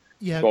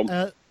 Yeah,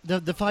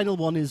 the final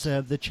one is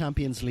the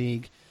Champions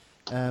League.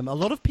 A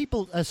lot of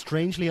people,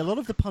 strangely, a lot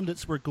of the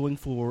pundits were going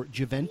for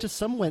Juventus.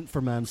 Some went for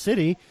Man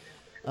City.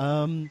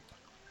 Who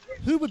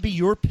would be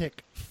your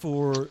pick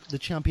for the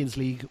Champions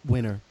League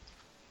winner?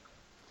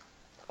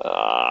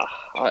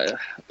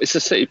 It's a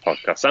City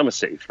podcast. I'm a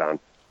City fan.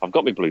 I've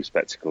got my blue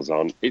spectacles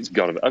on. It's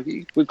got to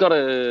be. We've got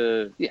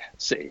to,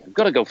 City. I've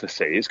got to go for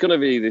City. It's going to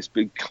be this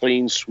big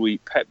clean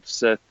sweep.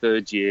 Pep's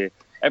third year.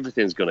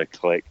 Everything's going to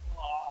click,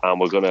 and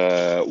we're going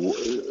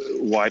to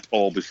wipe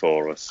all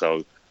before us.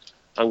 So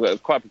I'm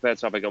quite prepared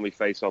to have egg on my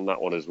face on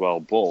that one as well.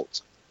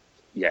 But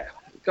I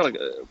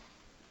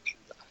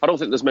don't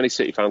think there's many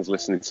City fans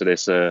listening to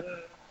this are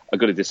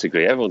going to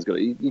disagree.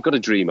 You've got to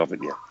dream,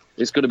 haven't you?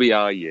 It's going to be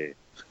our year.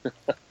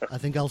 I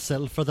think I'll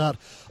settle for that.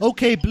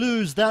 Okay,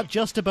 Blues, that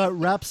just about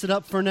wraps it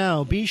up for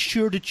now. Be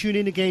sure to tune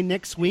in again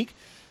next week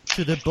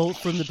to the Bolt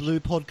from the Blue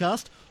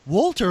podcast.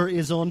 Walter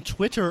is on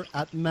Twitter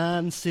at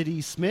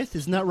ManCitySmith.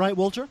 Isn't that right,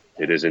 Walter?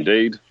 It is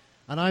indeed.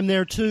 And I'm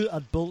there too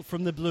at Bolt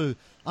from the Blue.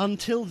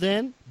 Until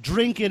then,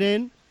 drink it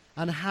in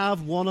and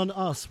have one on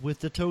us with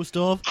the toast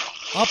of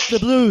Up the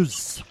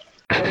Blues.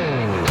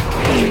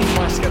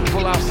 Nice to get the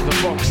ball out of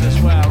the box as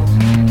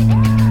well.